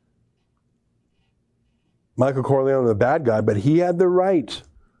 Michael Corleone, the bad guy, but he had the right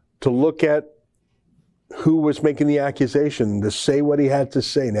to look at who was making the accusation, to say what he had to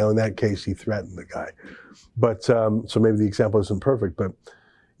say. Now, in that case, he threatened the guy. But, so maybe the example isn't perfect, but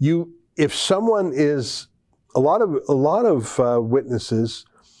if someone is, a lot of witnesses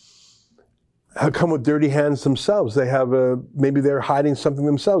have come with dirty hands themselves. They have maybe they're hiding something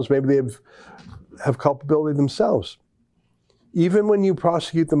themselves. Maybe they have culpability themselves. Even when you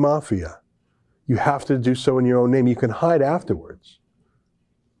prosecute the mafia, you have to do so in your own name. You can hide afterwards,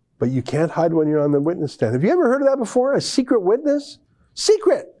 but you can't hide when you're on the witness stand. Have you ever heard of that before? A secret witness?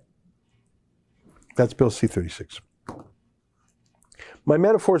 Secret! That's Bill C-36. My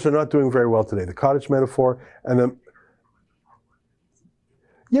metaphors are not doing very well today. The cottage metaphor and the...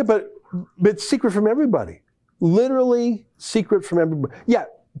 Yeah, but it's secret from everybody. Literally secret from everybody. Yeah,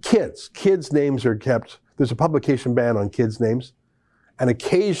 kids. Kids' names are kept. There's a publication ban on kids' names. And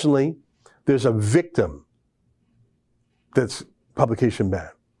occasionally there's a victim that's publication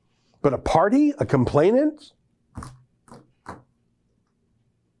ban. But a party, a complainant?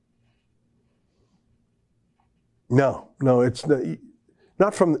 No, it's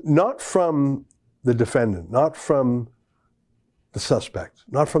not from the defendant, not from the suspect,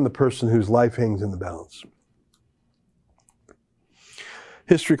 not from the person whose life hangs in the balance.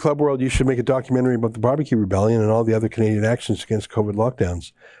 History Club World, you should make a documentary about the Barbecue Rebellion and all the other Canadian actions against COVID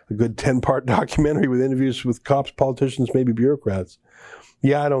lockdowns. A good 10-part documentary with interviews with cops, politicians, maybe bureaucrats.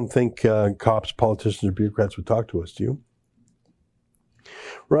 Yeah, I don't think cops, politicians, or bureaucrats would talk to us, do you?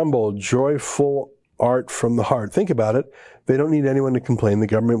 Rumble, joyful art from the heart. Think about it. They don't need anyone to complain. The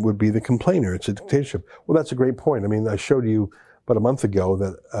government would be the complainer. It's a dictatorship. Well, that's a great point. I mean, I showed you about a month ago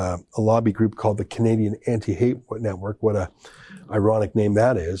that a lobby group called the Canadian Anti-Hate Network, what a ironic name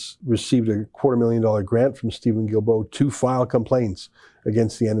that is, received a $250,000 grant from Stephen Guilbeault to file complaints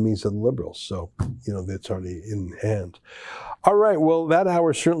against the enemies of the Liberals. So, that's already in hand. All right, well, that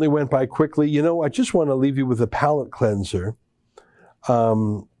hour certainly went by quickly. I just want to leave you with a palate cleanser.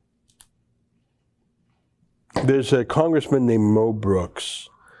 There's a congressman named Mo Brooks,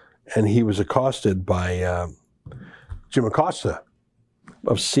 and he was accosted by Jim Acosta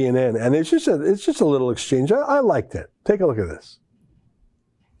of CNN, and it's just a little exchange. I liked it. Take a look at this.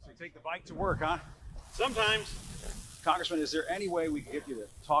 So you take the bike to work, huh? Sometimes. Congressman, is there any way we can get you to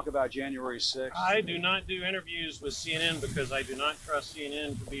talk about January 6th? I do not do interviews with CNN because I do not trust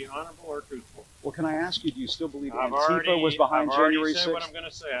CNN to be honorable or truthful. Well, can I ask you, do you still believe Antifa was behind January 6th? I've already said what I'm going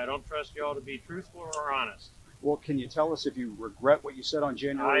to say. I don't trust y'all to be truthful or honest. Well, can you tell us if you regret what you said on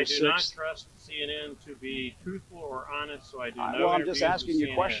January 6th? I do not trust CNN to be truthful or honest, so I do no Well, I'm just asking you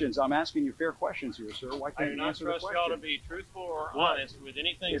CNN. questions. I'm asking you fair questions here, sir. Why I can't do you not answer the trust question? y'all to be truthful or honest with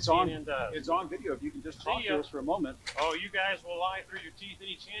anything It's CNN does. It's on video. If you can just talk See to ya. us for a moment. Oh, you guys will lie through your teeth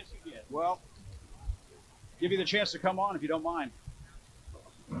any chance you get. Well, give you the chance to come on if you don't mind.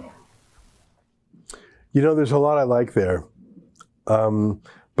 You know, there's a lot I like there.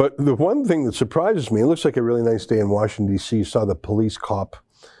 But the one thing that surprises me, it looks like a really nice day in Washington, D.C. You saw the police cop,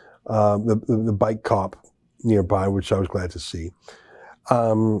 the bike cop nearby, which I was glad to see.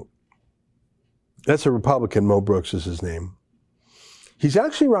 That's a Republican, Mo Brooks is his name. He's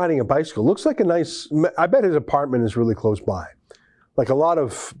actually riding a bicycle. Looks like a nice, I bet his apartment is really close by. Like a lot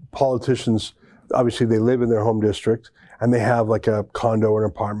of politicians, obviously they live in their home district and they have like a condo or an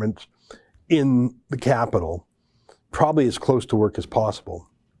apartment in the Capitol, probably as close to work as possible.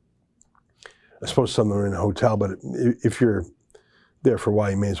 I suppose some are in a hotel, but if you're there for a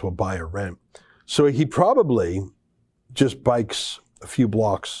while, you may as well buy or rent. So he probably just bikes a few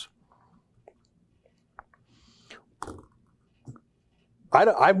blocks.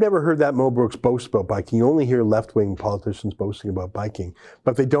 I've never heard that Mo Brooks boast about biking. You only hear left-wing politicians boasting about biking,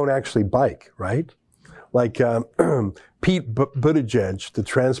 but they don't actually bike, right? Like Pete Buttigieg, the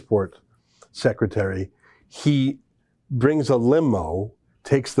transport secretary, he brings a limo,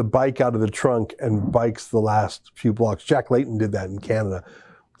 takes the bike out of the trunk and bikes the last few blocks. Jack Layton did that in Canada.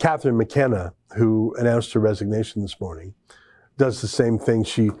 Catherine McKenna, who announced her resignation this morning, does the same thing.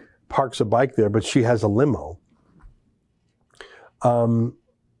 She parks a bike there, but she has a limo.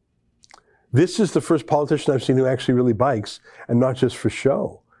 This is the first politician I've seen who actually really bikes, and not just for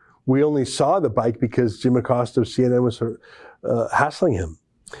show. We only saw the bike because Jim Acosta of CNN was hassling him.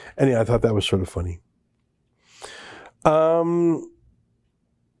 Anyway, I thought that was sort of funny.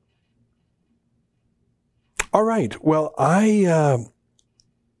 All right. Well, I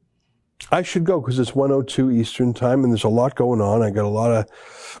should go because it's 1:02 Eastern time and there's a lot going on. I got a lot of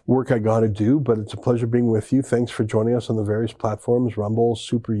work I got to do, but it's a pleasure being with you. Thanks for joining us on the various platforms, Rumble,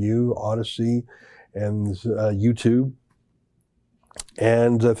 Super U, Odyssey, and YouTube.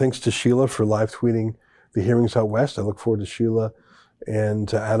 And thanks to Sheila for live tweeting the hearings out west. I look forward to Sheila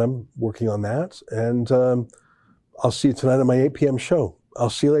and Adam working on that. And I'll see you tonight on my 8 p.m. show. I'll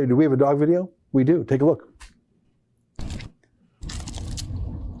see you later. Do we have a dog video? We do. Take a look.